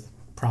started with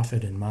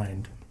profit in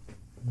mind.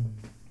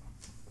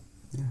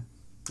 Yeah,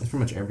 that's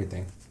pretty much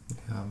everything.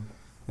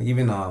 Like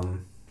even what you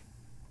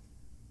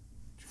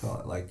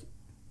call it, like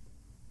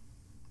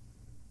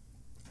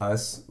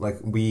us, like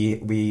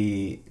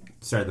we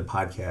started the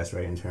podcast,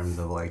 right, in terms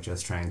of like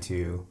just trying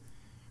to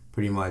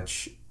pretty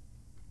much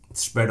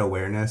spread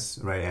awareness,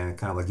 right, and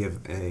kind of like give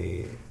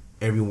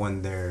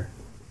everyone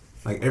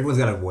like everyone's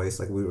got a voice,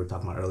 like we were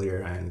talking about earlier,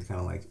 and kind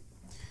of like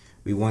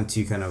we want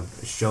to kind of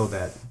show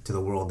that to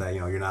the world that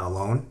you're not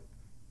alone,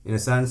 in a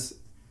sense,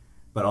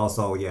 but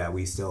also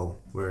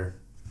we're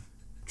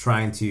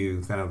trying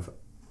to kind of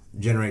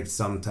generate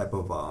some type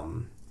of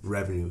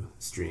revenue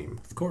stream.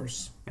 Of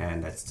course.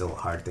 And that's still a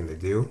hard thing to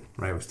do,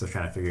 right? We're still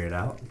trying to figure it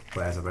out,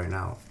 but as of right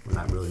now, we're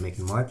not really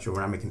making much, or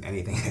we're not making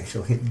anything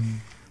actually.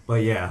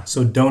 But yeah.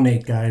 So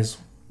donate, guys.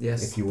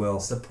 Yes. if you will.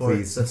 Support,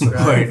 Please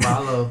subscribe,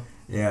 follow.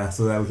 Yeah,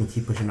 so that we can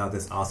keep pushing out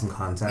this awesome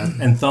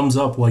content. And thumbs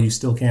up while you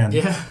still can.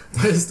 Yeah,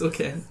 I still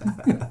can.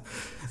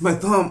 My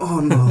thumb, oh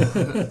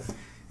no.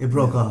 It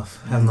broke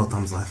off. I have no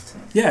thumbs left.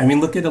 Yeah, I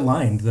mean, look at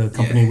Aligned, the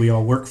company we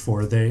all work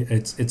for.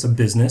 It's a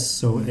business,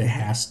 so it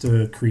has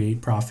to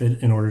create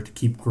profit in order to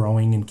keep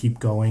growing and keep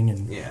going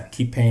and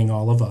keep paying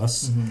all of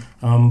us.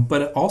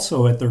 But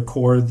also at their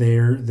core,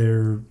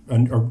 their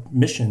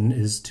mission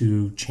is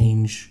to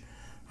change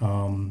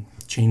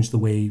the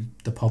way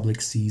the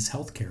public sees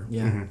healthcare.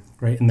 Yeah.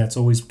 Right, and that's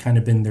always kind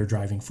of been their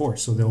driving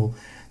force. So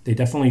they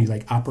definitely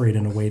like operate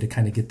in a way to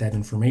kind of get that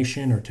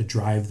information or to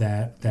drive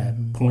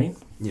that point.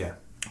 Yeah.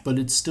 But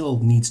it still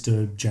needs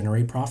to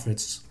generate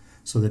profits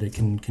so that it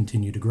can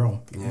continue to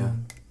grow. Yeah.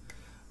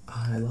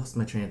 I lost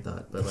my train of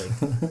thought, but like,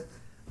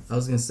 I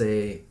was gonna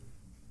say,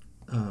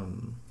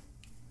 damn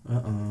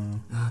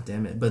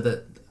it!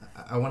 But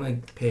I want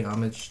to pay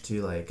homage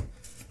to like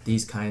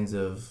these kinds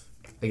of,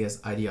 I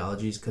guess,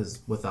 ideologies,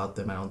 because without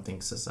them, I don't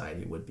think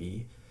society would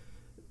be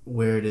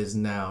where it is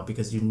now.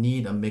 Because you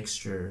need a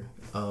mixture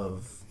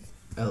of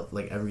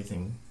like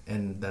everything,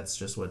 and that's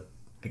just what,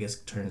 I guess,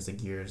 turns the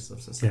gears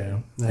of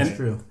society. Yeah, that's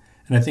true.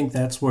 And I think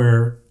that's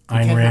where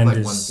Ayn Rand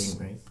is. One thing,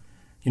 right?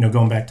 You know,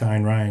 going back to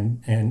Ayn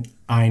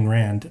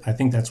Rand, I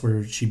think that's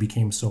where she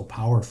became so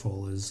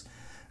powerful. Is,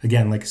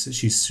 again, like I said,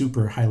 she's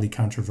super highly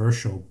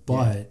controversial,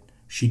 but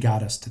she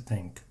got us to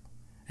think.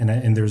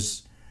 And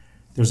there's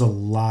a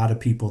lot of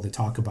people that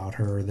talk about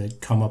her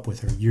that come up with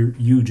her.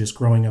 You just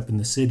growing up in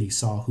the city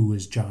saw who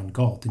is John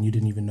Galt, and you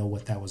didn't even know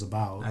what that was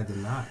about. I did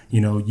not.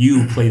 You know,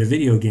 you played a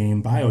video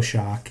game,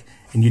 BioShock,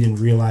 and you didn't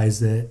realize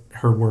that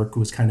her work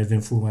was kind of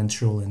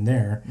influential in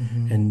there.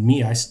 And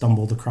me, I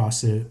stumbled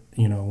across it,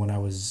 you know, when I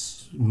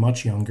was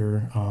much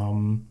younger,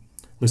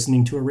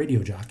 listening to a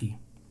radio jockey.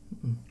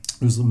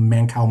 It was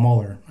Mancow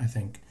Muller, I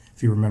think,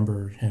 if you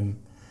remember him.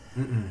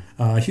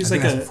 He was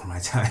like before my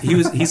time.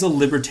 he's a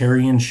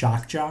libertarian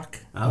shock jock.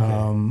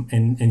 Okay.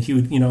 And he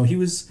would, you know,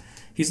 he's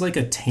like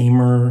a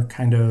tamer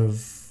kind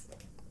of,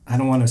 I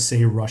don't want to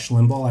say Rush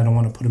Limbaugh. I don't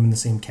want to put him in the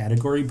same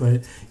category,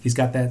 but he's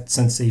got that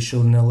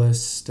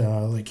sensationalist,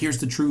 like, here's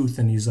the truth.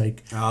 And he's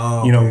like,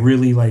 you know,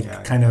 really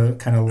like kind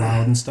of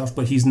loud and stuff,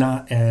 but he's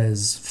not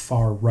as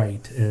far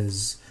right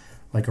as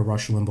like a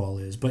Rush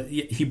Limbaugh is. But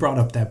he brought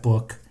up that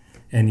book,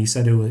 and he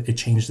said it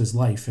changed his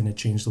life, and it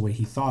changed the way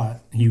he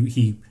thought.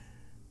 He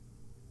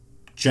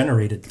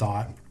generated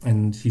thought,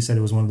 and he said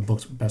it was one of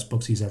the best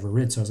books he's ever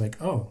read. So I was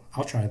like, oh,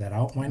 I'll try that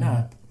out. Why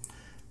not?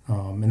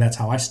 And that's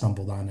how I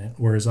stumbled on it.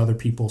 Whereas other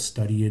people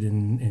study it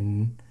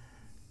in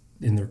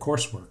their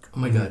coursework. Oh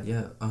my God,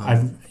 yeah.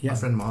 My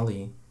friend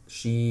Molly,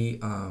 she,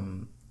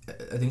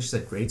 I think she's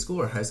at grade school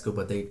or high school,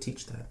 but they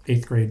teach that.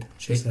 8th grade,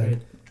 she said.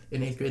 Grade.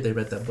 In 8th grade, they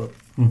read that book.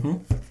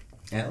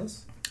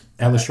 Atlas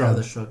Shrugged.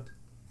 Atlas Shrugged.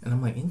 And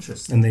I'm like,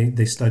 interesting. And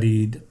they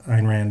studied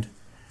Ayn Rand.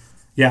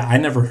 Yeah, I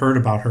never heard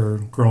about her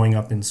growing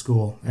up in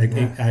school. Like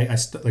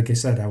I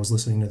said, I was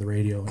listening to the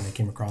radio and I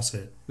came across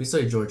it. We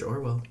studied George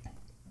Orwell,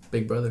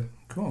 Big Brother.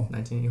 Cool.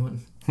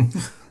 1981.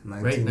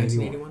 Right,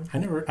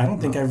 1981. I don't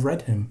think I've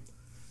read him.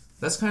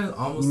 That's kind of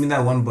almost. You mean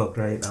that one book,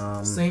 right?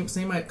 Same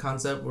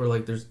concept where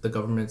like there's the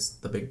government's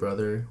the Big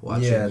Brother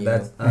watching you. Yeah,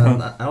 that's. I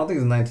don't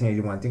think it's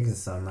 1981. I think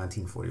it's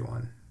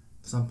 1941.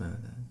 Something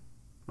like that.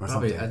 Or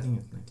probably, something. I think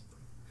it's 1941.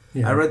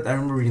 Yeah. I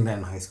remember reading that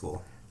in high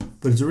school.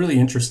 But it's really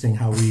interesting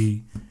how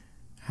we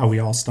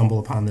all stumble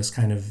upon this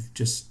kind of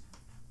just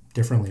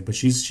differently. But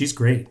she's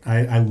great.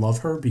 I love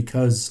her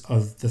because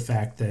of the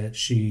fact that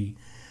she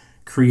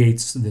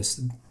creates this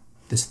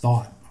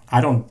thought. I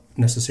don't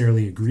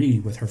necessarily agree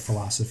with her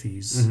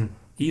philosophies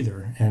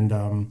either.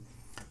 And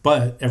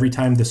but every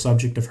time the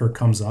subject of her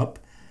comes up,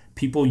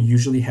 people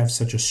usually have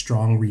such a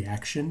strong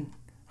reaction,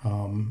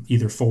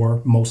 either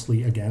for,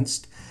 mostly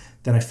against,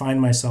 that I find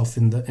myself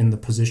in the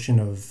position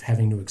of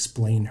having to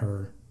explain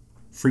her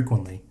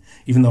frequently.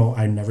 Even though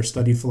I never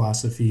studied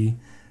philosophy,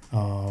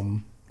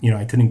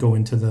 I couldn't go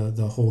into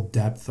the whole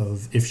depth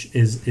of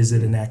is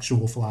it an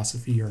actual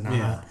philosophy or not.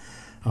 Yeah.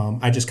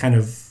 I just kind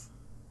of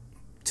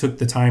took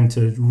the time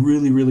to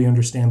really, really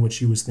understand what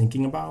she was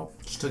thinking about.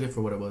 Just took it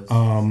for what it was.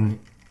 Right.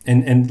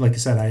 And like I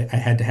said, I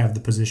had to have the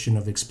position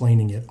of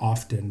explaining it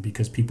often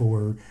because people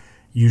were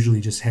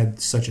usually just had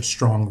such a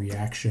strong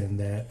reaction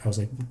that I was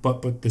like,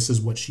 but this is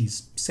what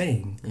she's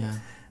saying. Yeah.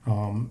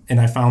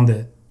 And I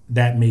found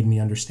that made me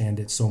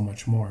understand it so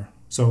much more.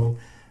 So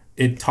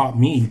it taught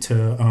me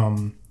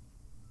to,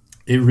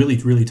 it really,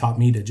 really taught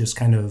me to just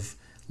kind of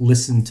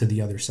listen to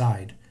the other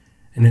side.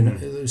 And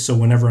then, so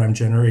whenever I'm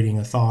generating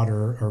a thought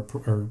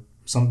or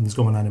something's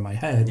going on in my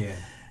head,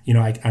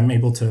 I'm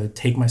able to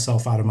take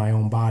myself out of my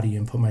own body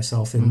and put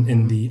myself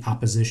in the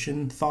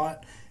opposition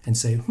thought and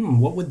say,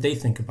 what would they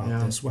think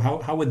about this?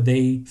 Well, how would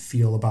they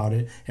feel about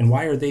it? And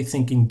why are they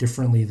thinking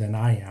differently than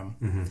I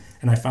am?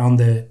 And I found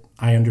that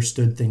I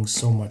understood things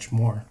so much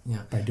more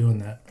by doing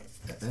that.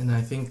 And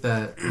I think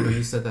that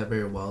you said that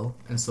very well.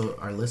 And so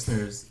our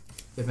listeners,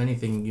 if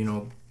anything,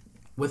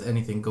 with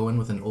anything, go in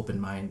with an open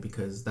mind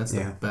because that's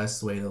the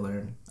best way to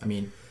learn. I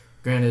mean,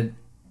 granted,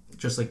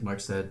 just like Mark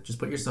said, just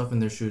put yourself in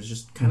their shoes.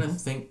 Just kind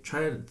of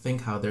try to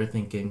think how they're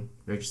thinking,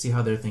 right? Just see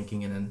how they're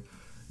thinking, and then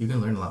you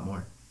can learn a lot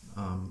more,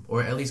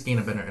 or at least gain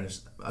a better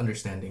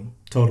understanding.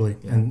 Totally,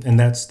 Yeah. and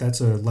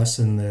that's a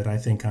lesson that I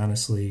think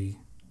honestly,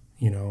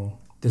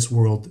 this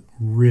world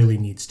really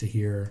needs to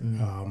hear,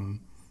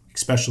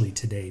 especially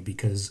today,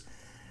 because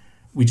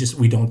we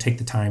don't take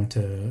the time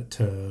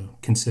to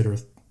consider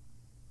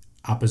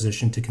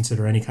opposition, to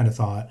consider any kind of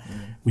thought.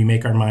 We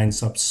make our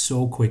minds up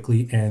so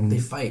quickly, and they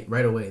fight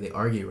right away. They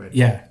argue right away.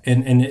 Yeah,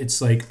 and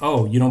it's like,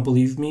 oh, you don't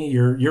believe me?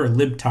 You're a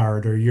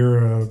libtard, or you're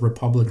a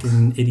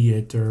Republican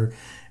idiot,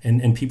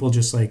 and people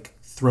just like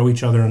throw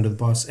each other under the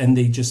bus, and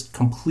they just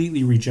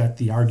completely reject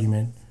the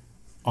argument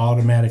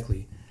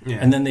automatically. Yeah.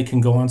 And then they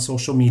can go on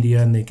social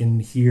media and they can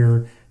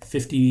hear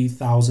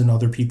 50,000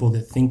 other people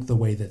that think the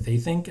way that they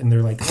think, and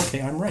they're like,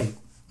 okay, I'm right.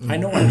 I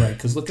know I'm right,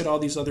 because look at all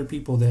these other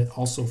people that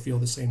also feel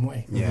the same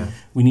way. Yeah,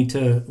 we need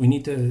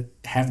to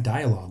have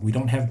dialogue. We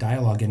don't have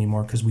dialogue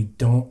anymore because we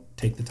don't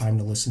take the time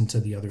to listen to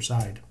the other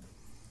side,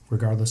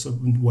 regardless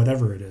of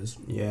whatever it is.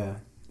 Yeah,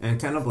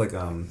 and kind of like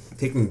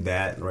taking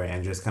that, right,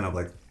 and just kind of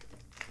like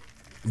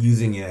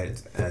using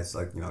it as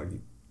like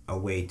a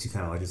way to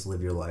kind of like just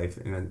live your life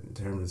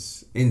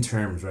in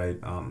terms, right?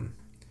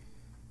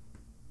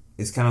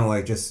 It's kind of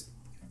like just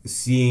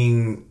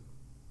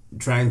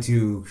trying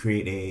to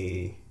create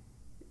a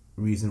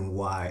reason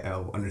why,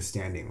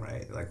 understanding,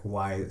 right? Like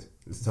why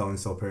so and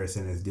so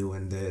person is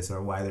doing this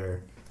or why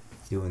they're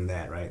doing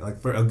that, right?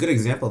 Like for a good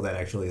example of that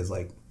actually is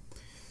like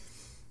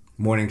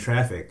morning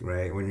traffic,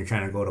 right? When you're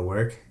trying to go to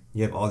work,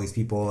 you have all these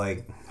people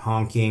like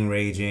honking,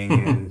 raging,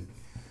 and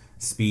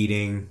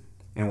speeding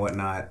and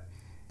whatnot,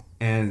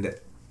 and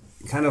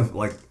kind of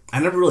like I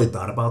never really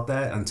thought about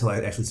that until I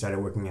actually started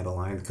working at a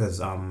line,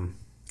 because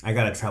I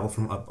got to travel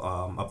from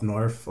up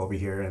north over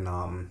here in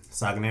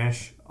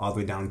Saguenash all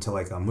the way down to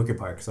like Wicker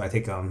Park. So I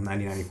take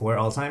 90-94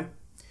 all the time.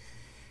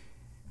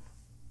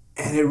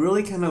 And it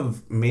really kind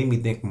of made me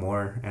think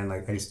more, and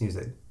like I just need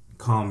to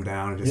calm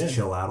down and just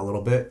chill out a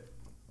little bit.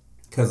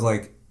 Because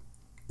like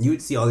you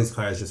would see all these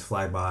cars just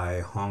fly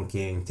by,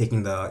 honking,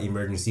 taking the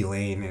emergency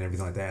lane and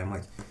everything like that. I'm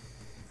like,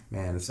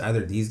 man, it's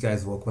either these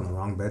guys woke up on the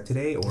wrong bed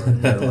today, or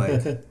they're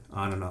like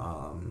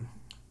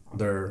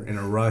they're in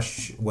a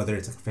rush, whether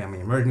it's a family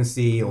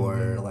emergency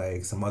or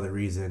like some other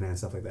reason and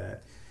stuff like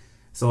that.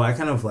 So I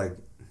kind of like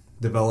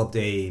developed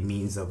a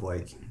means of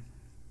like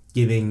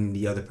giving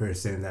the other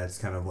person that's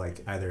kind of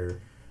like either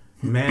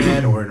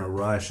mad or in a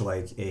rush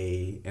like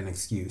an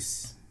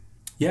excuse.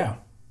 Yeah.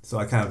 So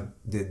I kind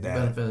of did that.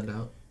 Benefit of the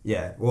doubt.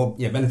 Yeah. Well,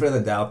 yeah, benefit of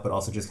the doubt, but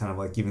also just kind of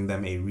like giving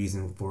them a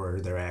reason for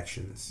their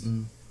actions,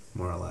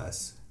 more or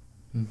less.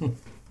 Mm-hmm.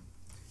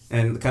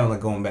 And kind of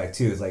like going back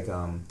too is like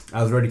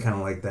I was already kind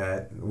of like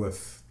that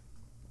with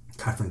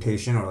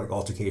confrontation or like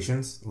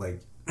altercations.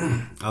 Like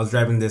I was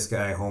driving this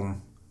guy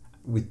home.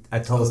 I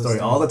tell the story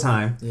all the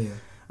time. Yeah.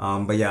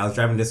 But yeah, I was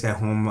driving this guy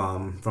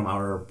home from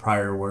our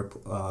prior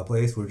work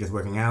place. We were just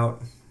working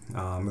out. It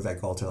was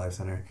at Galter Life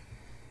Center,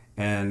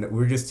 and we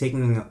were just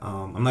taking.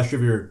 I'm not sure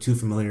if you're too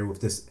familiar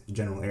with this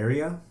general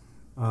area,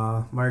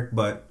 Mark,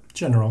 but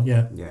general,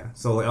 yeah. Yeah.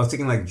 So like, I was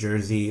taking like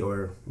Jersey,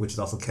 which is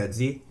also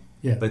Kedzie.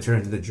 Yeah. But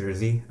turned into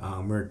Jersey.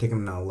 We're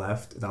taking a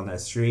left down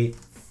that street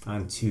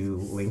onto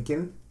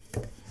Lincoln,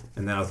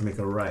 and then I was to make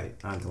a right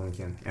onto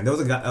Lincoln. And there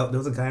was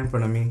a guy in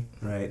front of me,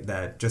 right,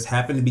 that just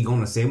happened to be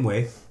going the same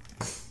way.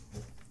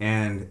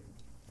 And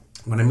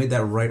when I made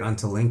that right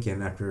onto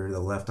Lincoln after the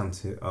left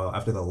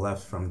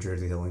from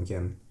Jersey to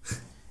Lincoln,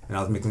 and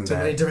I was making too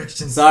many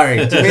directions. Sorry,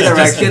 too many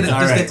directions.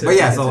 All right, but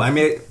yeah, so I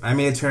made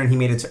a turn. He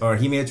made a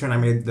turn. I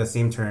made the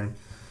same turn.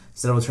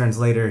 Several turns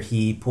later,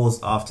 he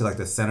pulls off to like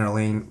the center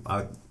lane.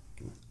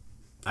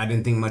 I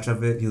didn't think much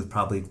of it.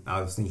 I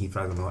was thinking he's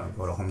probably going to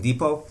go to Home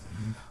Depot.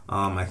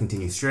 I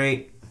continue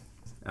straight.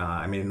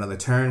 I made another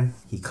turn.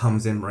 He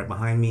comes in right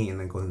behind me and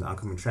then goes into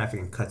oncoming traffic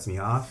and cuts me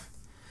off.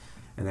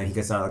 And then he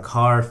gets out of the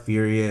car,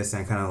 furious,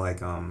 and kind of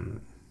like,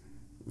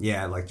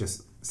 like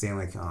just saying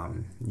like,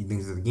 you think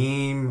this is a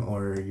game,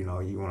 or you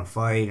want to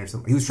fight or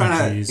something. He was trying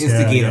to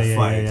instigate a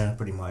fight,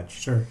 pretty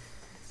much. Sure.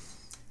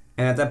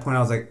 And at that point,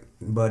 I was like,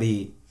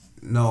 buddy,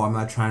 no, I'm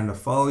not trying to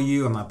follow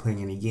you. I'm not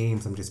playing any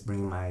games. I'm just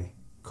bringing my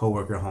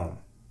coworker home.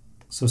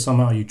 So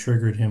somehow you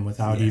triggered him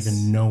without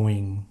even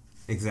knowing.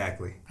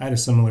 Exactly. I had a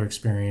similar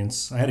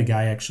experience. I had a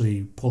guy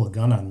actually pull a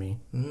gun on me.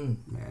 Man,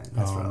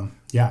 that's rough.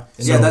 Yeah.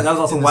 Yeah, that was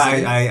also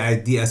why I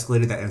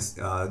de-escalated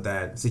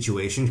that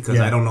situation,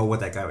 because I don't know what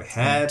that guy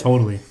had.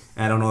 Totally.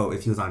 I don't know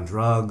if he was on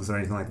drugs or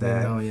anything like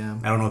that. Oh, yeah.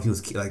 I don't know if he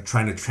was like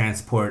trying to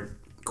transport,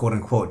 quote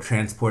unquote,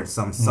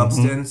 some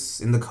substance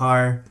in the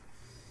car.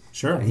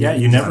 Sure. Yeah,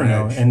 you never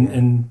know.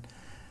 And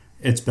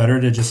it's better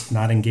to just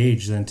not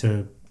engage than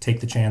to take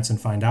the chance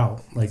and find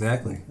out. Like,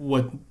 exactly.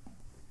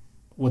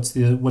 What's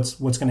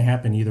going to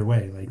happen either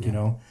way? Like,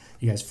 you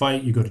guys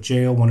fight, you go to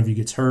jail, one of you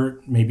gets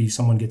hurt, maybe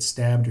someone gets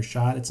stabbed or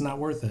shot. It's not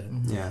worth it.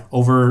 Yeah.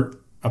 Over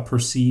a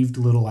perceived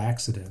little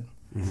accident.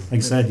 Mm-hmm. Like I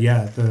said,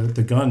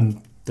 the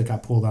gun that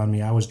got pulled on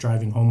me, I was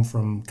driving home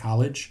from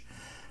college.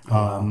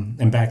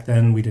 And back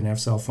then we didn't have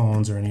cell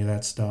phones or any of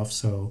that stuff.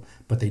 So,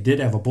 but they did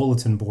have a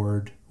bulletin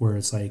board where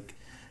it's like,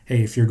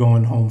 hey, if you're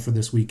going home for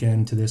this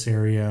weekend to this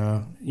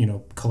area,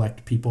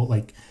 collect people,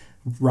 like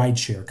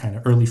rideshare, kind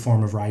of early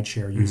form of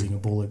rideshare using a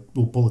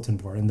bulletin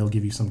board, and they'll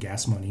give you some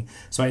gas money.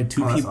 So I had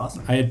two people.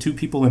 Awesome. I had two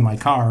people in my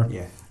car,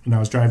 and I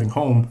was driving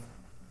home,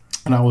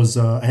 and I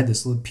had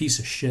this little piece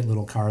of shit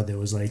little car that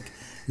was like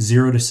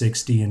 0 to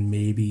 60 in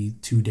maybe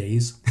 2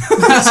 days.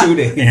 2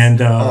 days.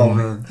 And oh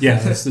man,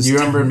 this you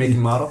remember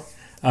making model?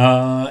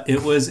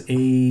 It was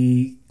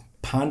a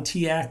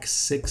Pontiac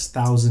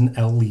 6000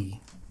 LE.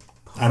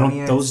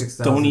 Those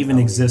don't even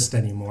exist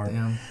anymore.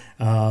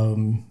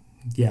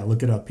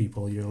 Look it up,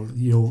 people.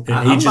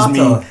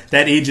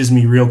 That ages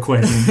me real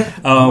quick.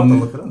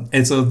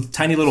 It's a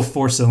tiny little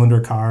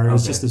 4-cylinder car. It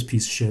was just this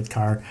piece of shit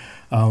car,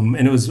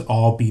 and it was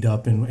all beat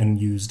up and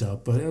used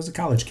up. But I was a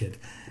college kid,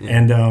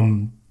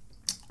 and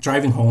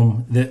driving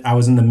home, I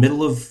was in the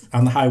middle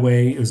on the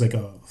highway. It was like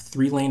a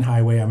 3-lane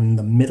highway. I'm in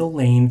the middle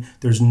lane.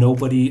 There's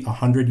nobody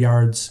 100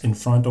 yards in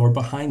front or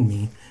behind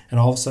me. And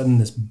all of a sudden,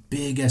 this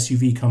big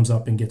SUV comes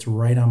up and gets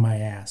right on my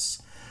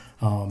ass.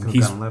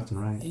 He's gone left and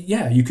right.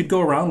 Yeah, you could go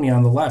around me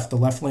on the left. The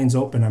left lane's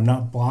open. I'm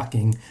not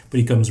blocking, but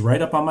he comes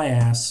right up on my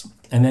ass.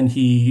 And then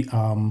he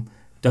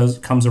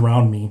comes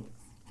around me.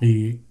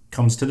 He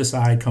comes to the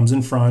side, comes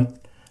in front,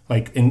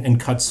 like and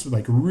cuts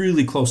like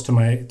really close to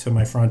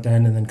my front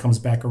end, and then comes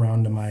back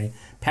around to my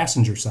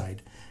passenger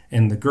side.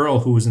 And the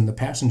girl who was in the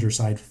passenger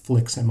side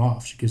flicks him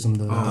off. She gives him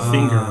the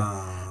finger.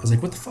 I was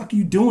like, "What the fuck are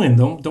you doing?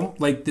 Don't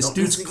like this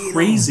dude's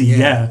crazy."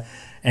 Yeah.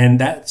 And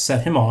that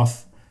set him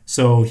off.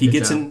 So he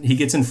gets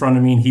in front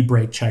of me and he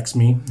brake checks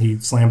me. He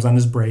slams on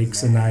his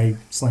brakes and I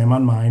slam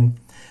on mine.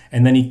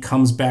 And then he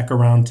comes back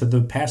around to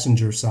the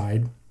passenger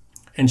side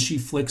and she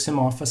flicks him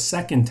off a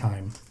second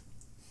time.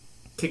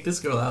 Kick this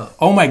girl out.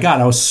 Oh my God,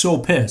 I was so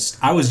pissed.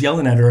 I was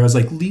yelling at her. I was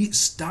like,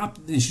 stop.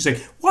 And she's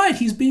like, what?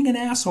 He's being an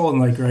asshole. And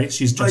like, right,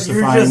 she's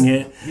justifying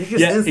it.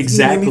 You're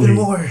exactly. Him even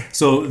more.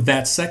 So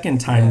that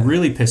second time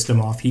really pissed him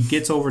off. He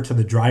gets over to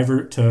the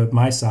driver, to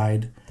my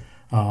side.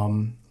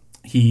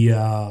 He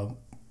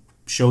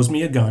shows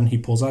me a gun. He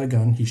pulls out a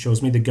gun. He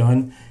shows me the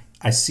gun.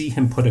 I see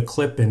him put a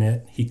clip in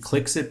it. He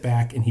clicks it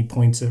back and he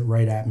points it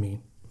right at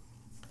me.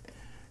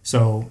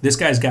 So this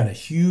guy's got a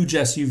huge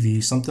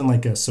SUV, something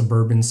like a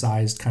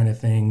Suburban-sized kind of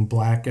thing,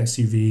 black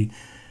SUV.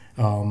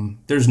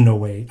 There's no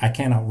way. I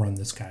can't outrun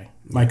this guy.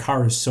 My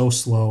car is so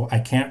slow.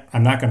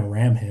 I'm not going to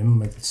ram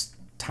him. It's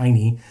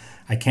tiny.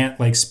 I can't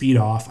like speed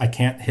off. I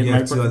can't hit you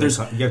have 2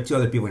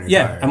 other people in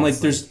your car. I'm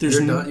like,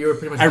 you were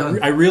pretty much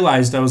done. I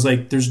realized, I was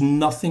like, there's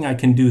nothing I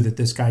can do that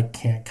this guy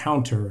can't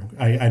counter.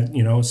 I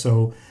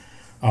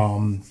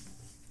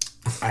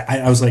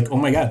was like, oh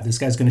my God, this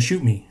guy's going to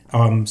shoot me.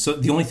 So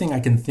the only thing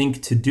I can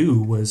think to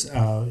do was,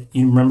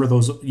 you remember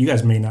those, you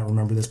guys may not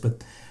remember this,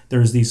 but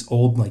there's these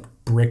old like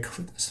brick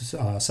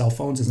cell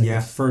phones. It's like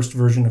the first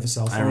version of a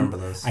cell phone. I remember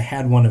those. I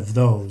had one of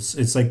those.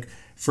 It's like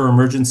for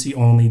emergency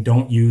only,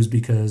 don't use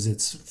because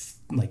it's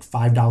like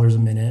 $5 a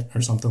minute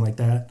or something like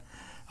that.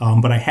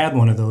 But I had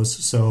one of those.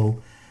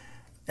 So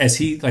as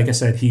like I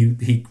said,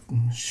 he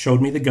showed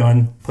me the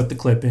gun, put the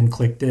clip in,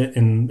 clicked it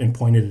and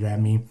pointed it at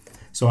me.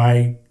 So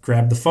I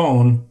grabbed the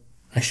phone,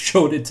 I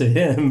showed it to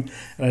him,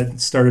 and I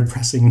started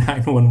pressing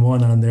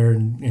 911 on there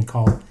and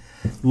called.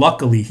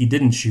 Luckily, he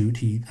didn't shoot.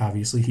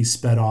 He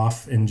sped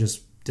off and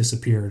just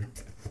disappeared.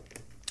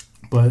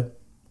 But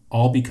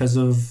all because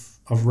of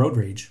road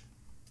rage.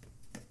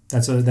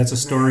 That's a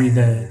story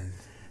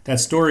that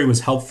story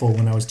was helpful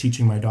when I was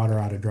teaching my daughter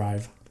how to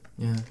drive.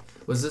 Yeah.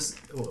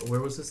 Where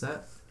was this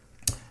at?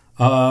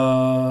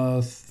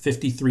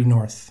 53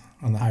 North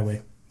on the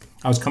highway.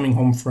 I was coming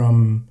home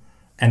from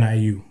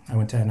NIU. I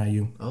went to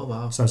NIU. Oh,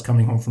 wow. So I was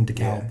coming home from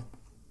DeKalb. Yeah.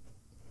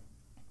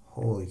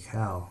 Holy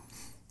cow.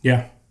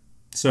 Yeah.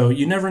 So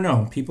you never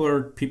know. People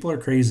are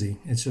crazy.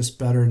 It's just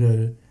better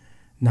to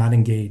not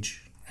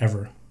engage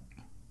ever.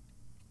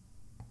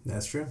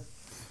 That's true.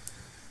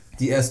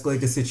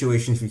 De-escalate the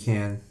situation if you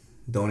can.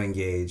 Don't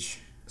engage.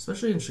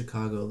 Especially in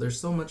Chicago. There's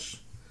so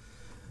much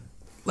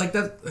like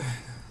that.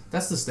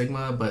 That's the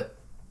stigma, but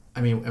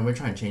I mean, and we're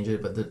trying to change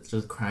it, but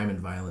just crime and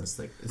violence,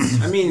 like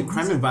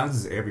crime and violence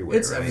is everywhere.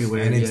 It's right?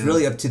 everywhere, and it's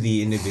really up to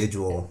the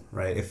individual,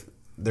 right? If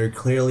they're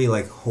clearly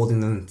like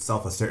holding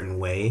themselves a certain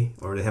way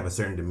or they have a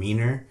certain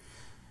demeanor,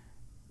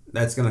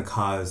 that's gonna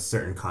cause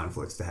certain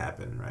conflicts to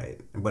happen, right?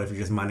 But if you're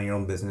just minding your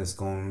own business,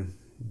 going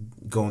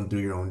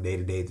through your own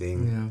day-to-day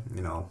thing,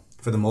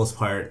 for the most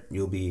part,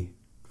 you'll be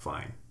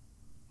fine.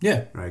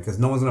 Yeah. Right? Because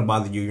no one's gonna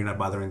bother you. You're not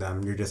bothering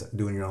them. You're just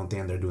doing your own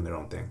thing. They're doing their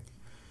own thing.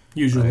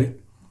 Usually. Right?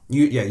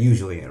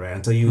 Usually, right?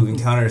 Until you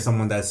encounter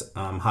someone that's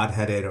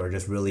hot-headed or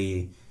just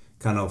really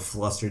kind of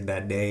flustered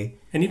that day.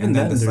 And even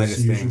then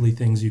there's usually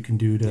things you can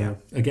do to,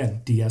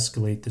 again,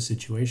 de-escalate the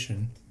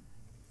situation.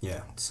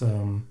 Yeah.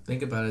 So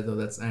think about it, though.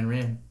 That's Ayn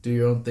Rand. Do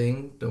your own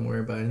thing. Don't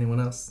worry about anyone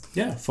else.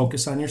 Yeah.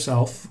 Focus on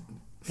yourself.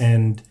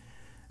 And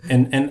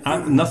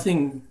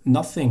nothing.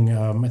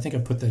 I think I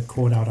put that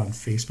quote out on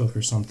Facebook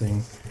or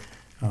something.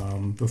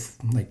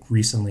 Like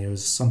recently, it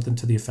was something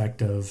to the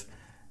effect of,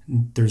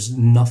 there's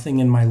nothing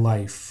in my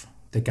life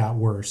that got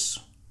worse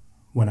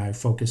when I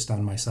focused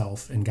on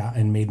myself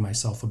and made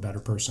myself a better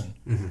person.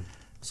 Mm-hmm.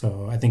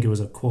 So I think it was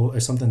a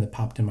quote, something that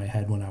popped in my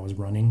head when I was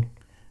running,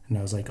 and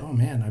I was like, oh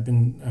man,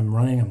 I'm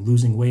running, I'm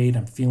losing weight,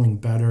 I'm feeling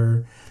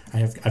better.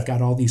 I've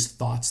got all these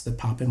thoughts that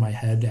pop in my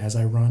head as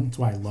I run. That's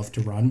why I love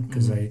to run,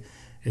 because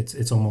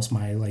it's almost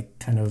my like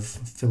kind of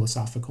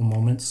philosophical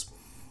moments.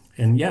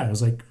 And yeah, I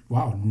was like,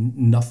 wow,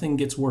 nothing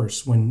gets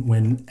worse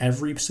when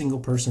every single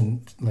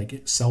person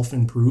like self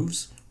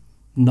improves.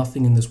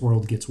 Nothing in this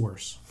world gets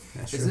worse.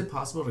 Is it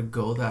possible to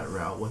go that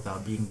route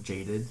without being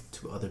jaded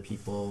to other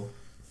people?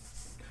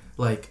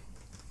 Like,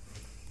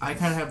 I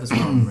kind of have this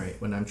problem, right,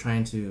 when I'm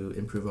trying to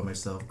improve on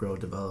myself, grow,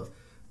 develop.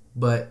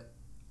 But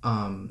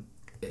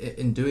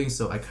in doing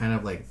so, I kind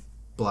of, like,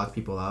 block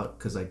people out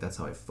because, like, that's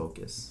how I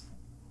focus.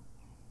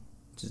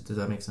 Does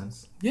that make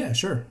sense? Yeah,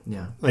 sure.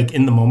 Yeah. Like,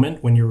 in the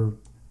moment when you're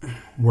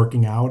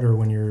working out or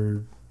when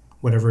you're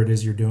whatever it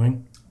is you're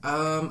doing?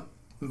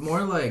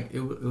 More like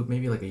it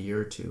maybe like a year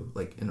or two,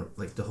 like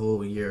like the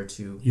whole year or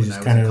two you when I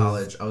was in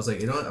college. I was like,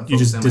 you know what? You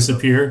just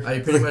disappear. I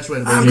pretty much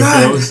went.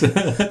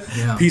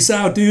 Yeah. Peace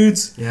out,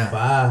 dudes. Yeah.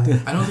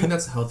 Bye. I don't think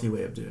that's a healthy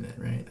way of doing it,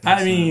 right?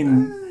 I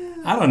mean,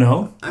 I don't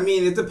know. I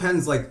mean, it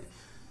depends. Like,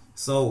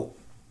 so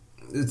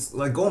it's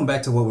like going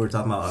back to what we were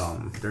talking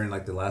about during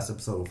like the last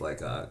episode with like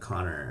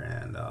Connor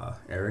and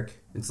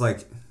Eric. It's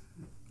like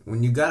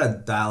when you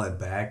gotta dial it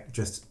back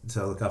just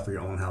to look out for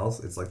your own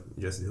health. It's like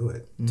just do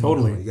it.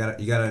 Totally.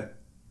 You gotta.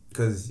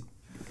 Because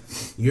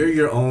you're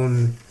your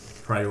own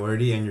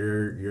priority and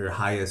your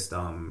highest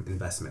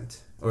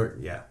investment, or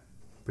yeah,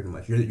 pretty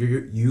much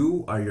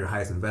you are your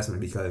highest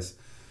investment, because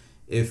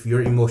if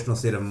your emotional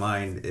state of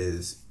mind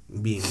is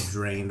being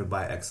drained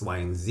by X, Y,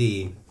 and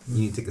Z, you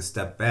need to take a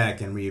step back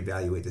and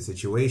reevaluate the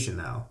situation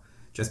now.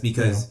 Just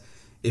because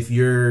if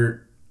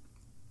you're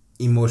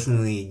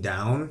emotionally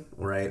down,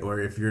 right,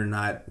 or if you're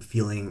not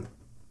feeling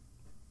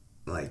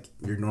like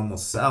your normal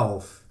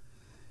self,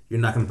 you're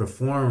not going to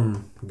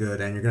perform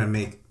good, and you're going to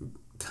make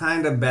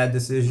kind of bad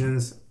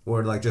decisions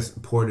or like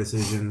just poor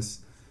decisions,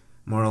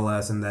 more or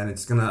less, and then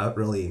it's going to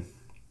really,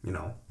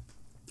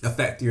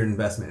 affect your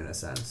investment in a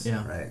sense,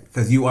 right?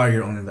 Because you are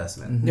your own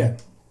investment. Mm-hmm. Yeah.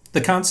 The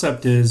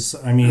concept is,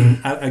 I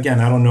mean, I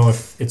don't know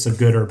if it's a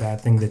good or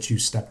bad thing that you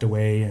stepped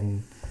away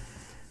and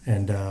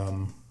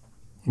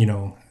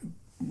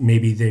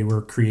maybe they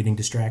were creating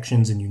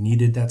distractions and you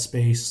needed that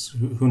space.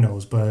 Who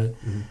knows? But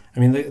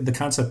I mean, the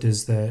concept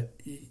is that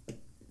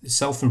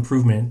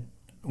self-improvement,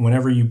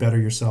 whenever you better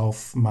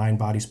yourself, mind,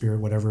 body, spirit,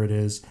 whatever it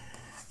is,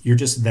 you're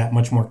just that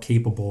much more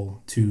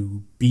capable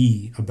to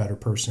be a better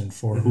person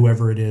for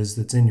whoever it is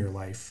that's in your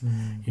life.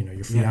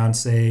 Your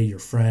fiance, your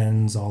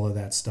friends, all of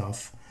that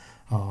stuff.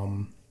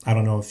 I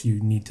don't know if you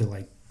need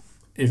to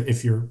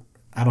if you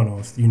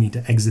need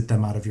to exit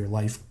them out of your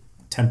life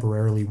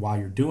temporarily while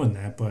you're doing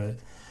that,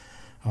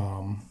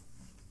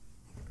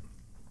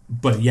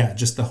 but yeah,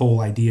 just the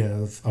whole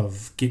idea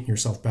of getting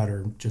yourself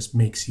better just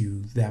makes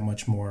you that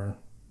much more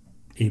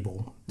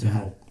able to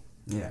help.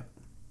 Yeah.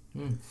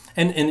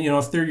 And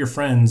if they're your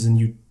friends and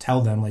you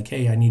tell them like,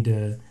 hey, I need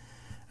a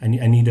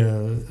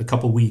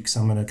couple weeks,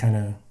 I'm going to kind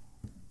of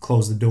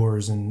close the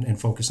doors and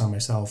focus on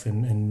myself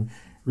and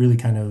really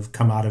kind of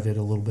come out of it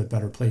a little bit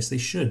better place. They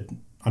should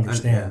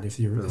understand if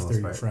they're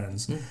your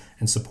friends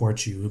and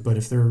support you. But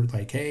if they're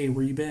like, hey,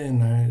 where you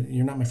been?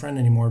 You're not my friend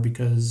anymore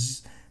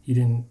because you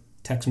didn't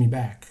text me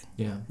back.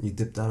 Yeah. You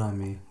dipped out on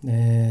me.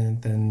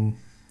 And then,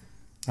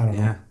 I don't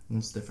know.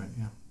 It's different,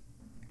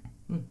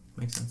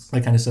 makes sense.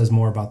 That kind of says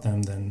more about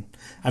them than...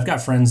 I've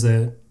got friends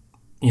that,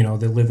 they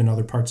live in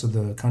other parts of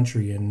the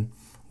country and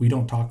we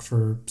don't talk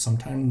for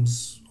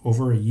sometimes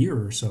over a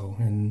year or so.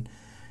 And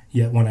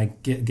yet when I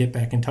get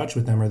back in touch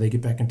with them or they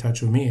get back in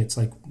touch with me, it's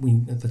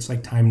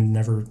like time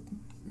never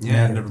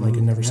mattered.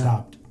 It never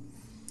stopped,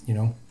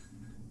 Yeah,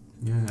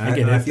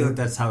 I feel like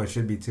that's how it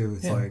should be too.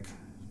 It's like,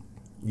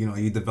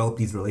 you develop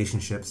these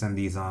relationships and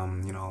these,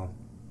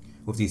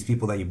 with these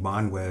people that you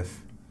bond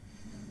with.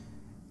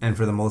 And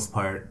for the most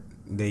part,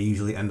 they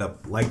usually end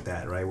up like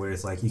that, right? Where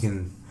it's like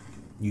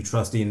you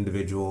trust the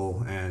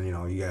individual and,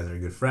 you guys are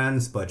good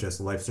friends, but just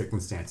life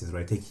circumstances,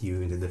 right, take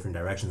you into different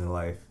directions in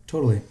life.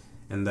 Totally.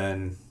 And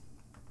then,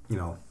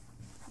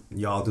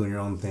 y'all doing your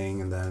own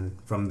thing. And then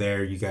from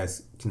there, you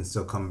guys can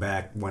still come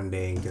back one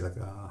day and get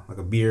like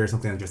a beer or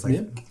something and just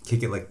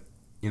kick it like,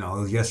 it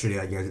was yesterday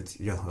that you guys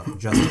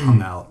just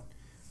hung out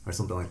or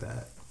something like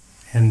that.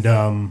 And,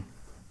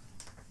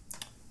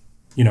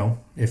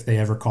 if they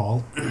ever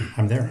call,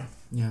 I'm there.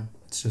 Yeah.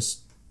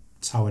 It's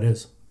how it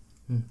is.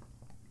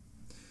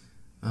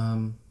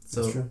 So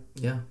that's true.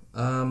 Yeah.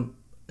 I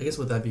guess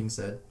with that being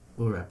said,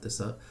 we'll wrap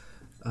this up.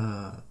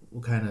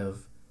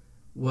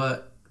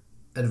 What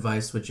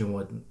advice would you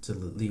want to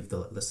leave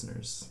the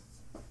listeners?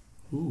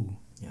 Ooh.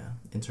 Yeah.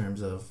 In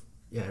terms of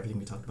everything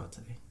we talked about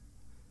today.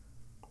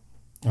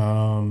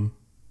 I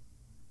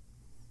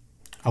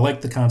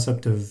like the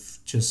concept of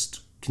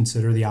just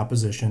consider the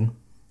opposition.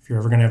 If you're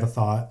ever going to have a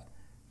thought,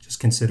 just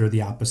consider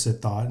the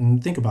opposite thought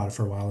and think about it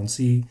for a while and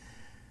see,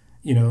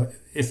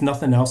 if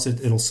nothing else,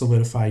 it'll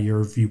solidify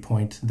your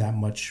viewpoint that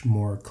much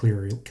more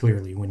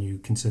clearly when you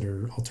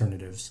consider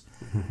alternatives.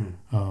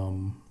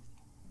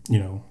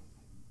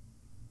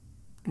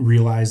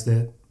 Realize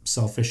that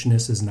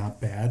selfishness is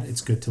not bad.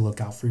 It's good to look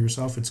out for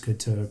yourself. It's good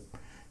to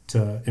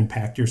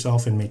impact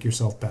yourself and make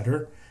yourself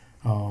better.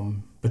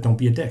 But don't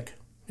be a dick.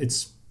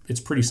 It's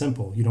pretty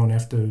simple. You don't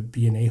have to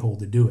be an a-hole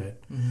to do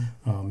it.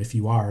 If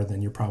you are,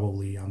 then you're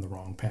probably on the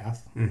wrong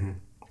path.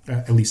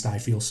 At least I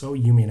feel so.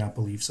 You may not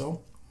believe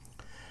so.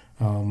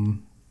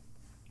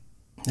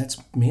 That's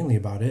mainly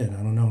about it.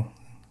 I don't know.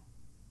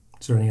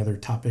 Is there any other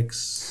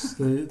topics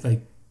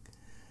that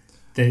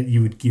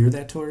you would gear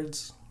that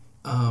towards?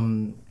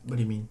 What do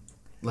you mean?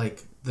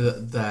 Like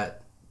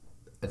that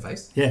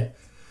advice? Yeah.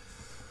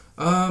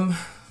 I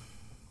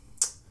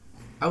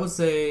would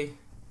say,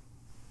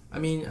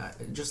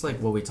 just like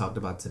what we talked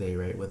about today,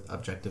 right? With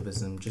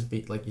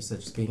objectivism, like you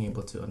said, just being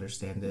able to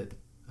understand it.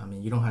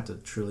 You don't have to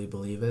truly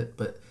believe it,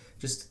 but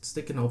just just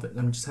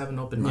have an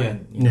open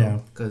mind,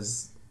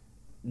 because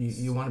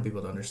you want to be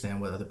able to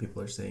understand what other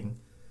people are saying.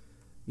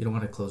 You don't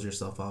want to close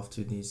yourself off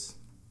to these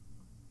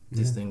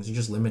things. You're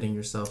just limiting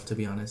yourself, to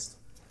be honest.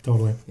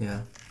 Totally.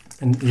 Yeah.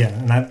 And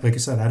like I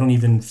said, I don't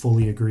even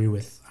fully agree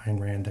with Ayn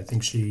Rand. I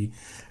think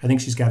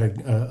she's got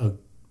a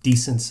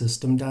decent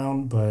system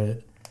down,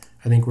 but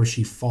I think where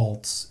she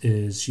faults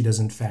is she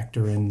doesn't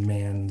factor in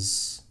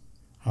man's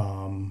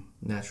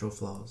natural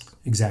flaws.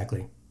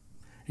 Exactly.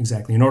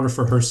 In order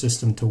for her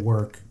system to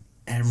work,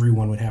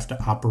 everyone would have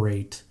to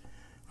operate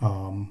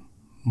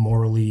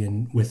morally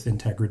and with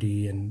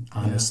integrity and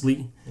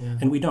honestly,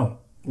 and we don't.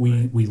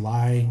 We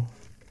lie.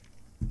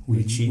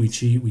 We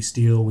cheat, we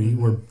steal,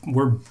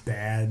 we're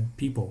bad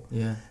people.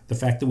 Yeah. The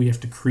fact that we have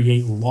to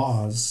create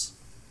laws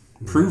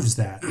proves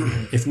that.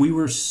 If we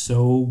were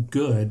so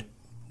good,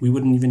 we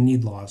wouldn't even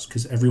need laws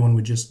because everyone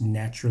would just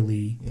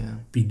naturally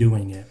be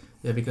doing it.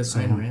 Yeah, because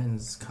Ayn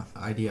Rand's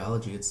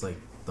ideology, it's like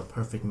the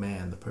perfect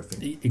man, the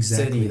perfect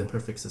city, the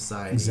perfect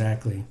society.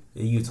 Exactly.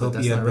 A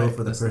utopia built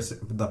for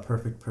the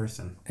perfect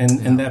person.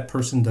 And that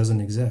person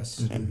doesn't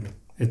exist.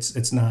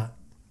 It's not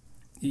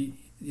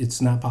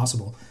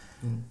possible.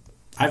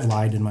 I've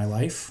lied in my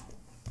life,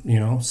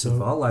 so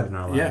we've all lied in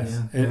our lives.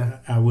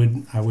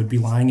 I would be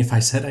lying if I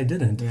said I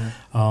didn't. Yeah.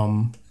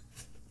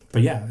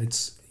 But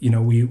it's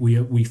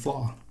we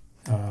flaw.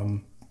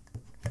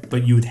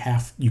 But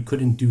you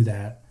couldn't do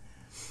that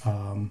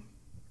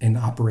and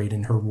operate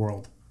in her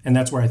world. And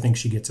that's where I think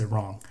she gets it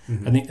wrong.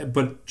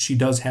 But she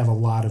does have a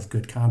lot of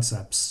good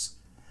concepts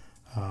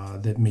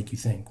that make you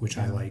think, which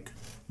I like.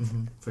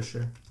 For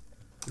sure.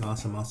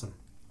 Awesome.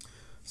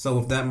 So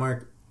with that,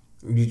 Mark,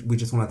 we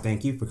just want to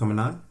thank you for coming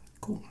on.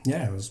 Cool.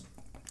 Yeah, I was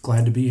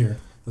glad to be here.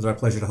 It was our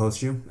pleasure to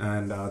host you,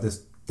 and this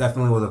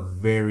definitely was a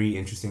very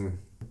interesting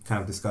kind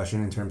of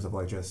discussion in terms of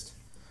like just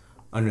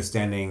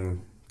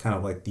understanding kind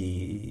of like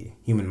the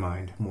human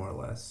mind, more or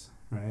less,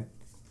 right?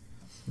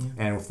 Yeah.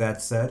 And with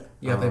that said,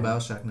 you play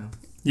Bioshock now.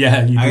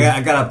 Yeah, you do.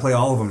 I gotta play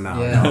all of them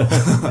now.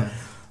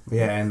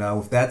 Yeah. And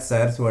with that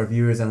said, to our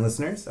viewers and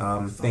listeners,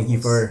 thank you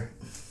for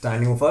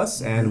dining with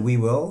us, and we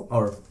will,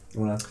 or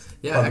you wanna?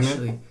 Yeah,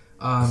 actually.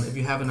 If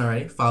you haven't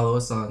already, follow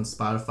us on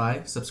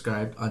Spotify,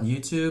 subscribe on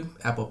YouTube,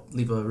 Apple,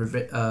 leave a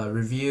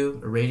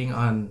review, a rating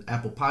on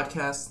Apple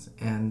Podcasts,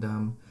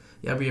 and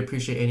we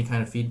appreciate any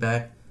kind of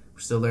feedback.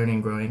 We're still learning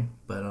and growing,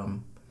 but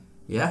and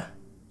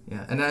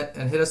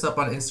hit us up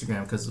on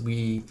Instagram because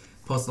we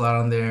post a lot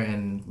on there,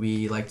 and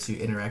we like to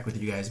interact with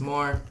you guys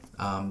more.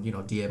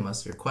 DM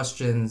us your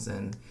questions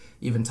and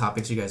even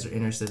topics you guys are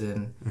interested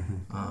in.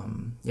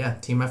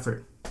 Team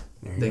effort.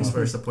 Thanks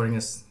for supporting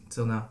us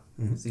till now.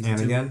 And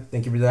again,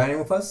 thank you for dining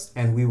with us,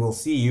 and we will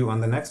see you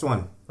on the next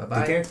one.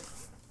 Bye-bye. Take care.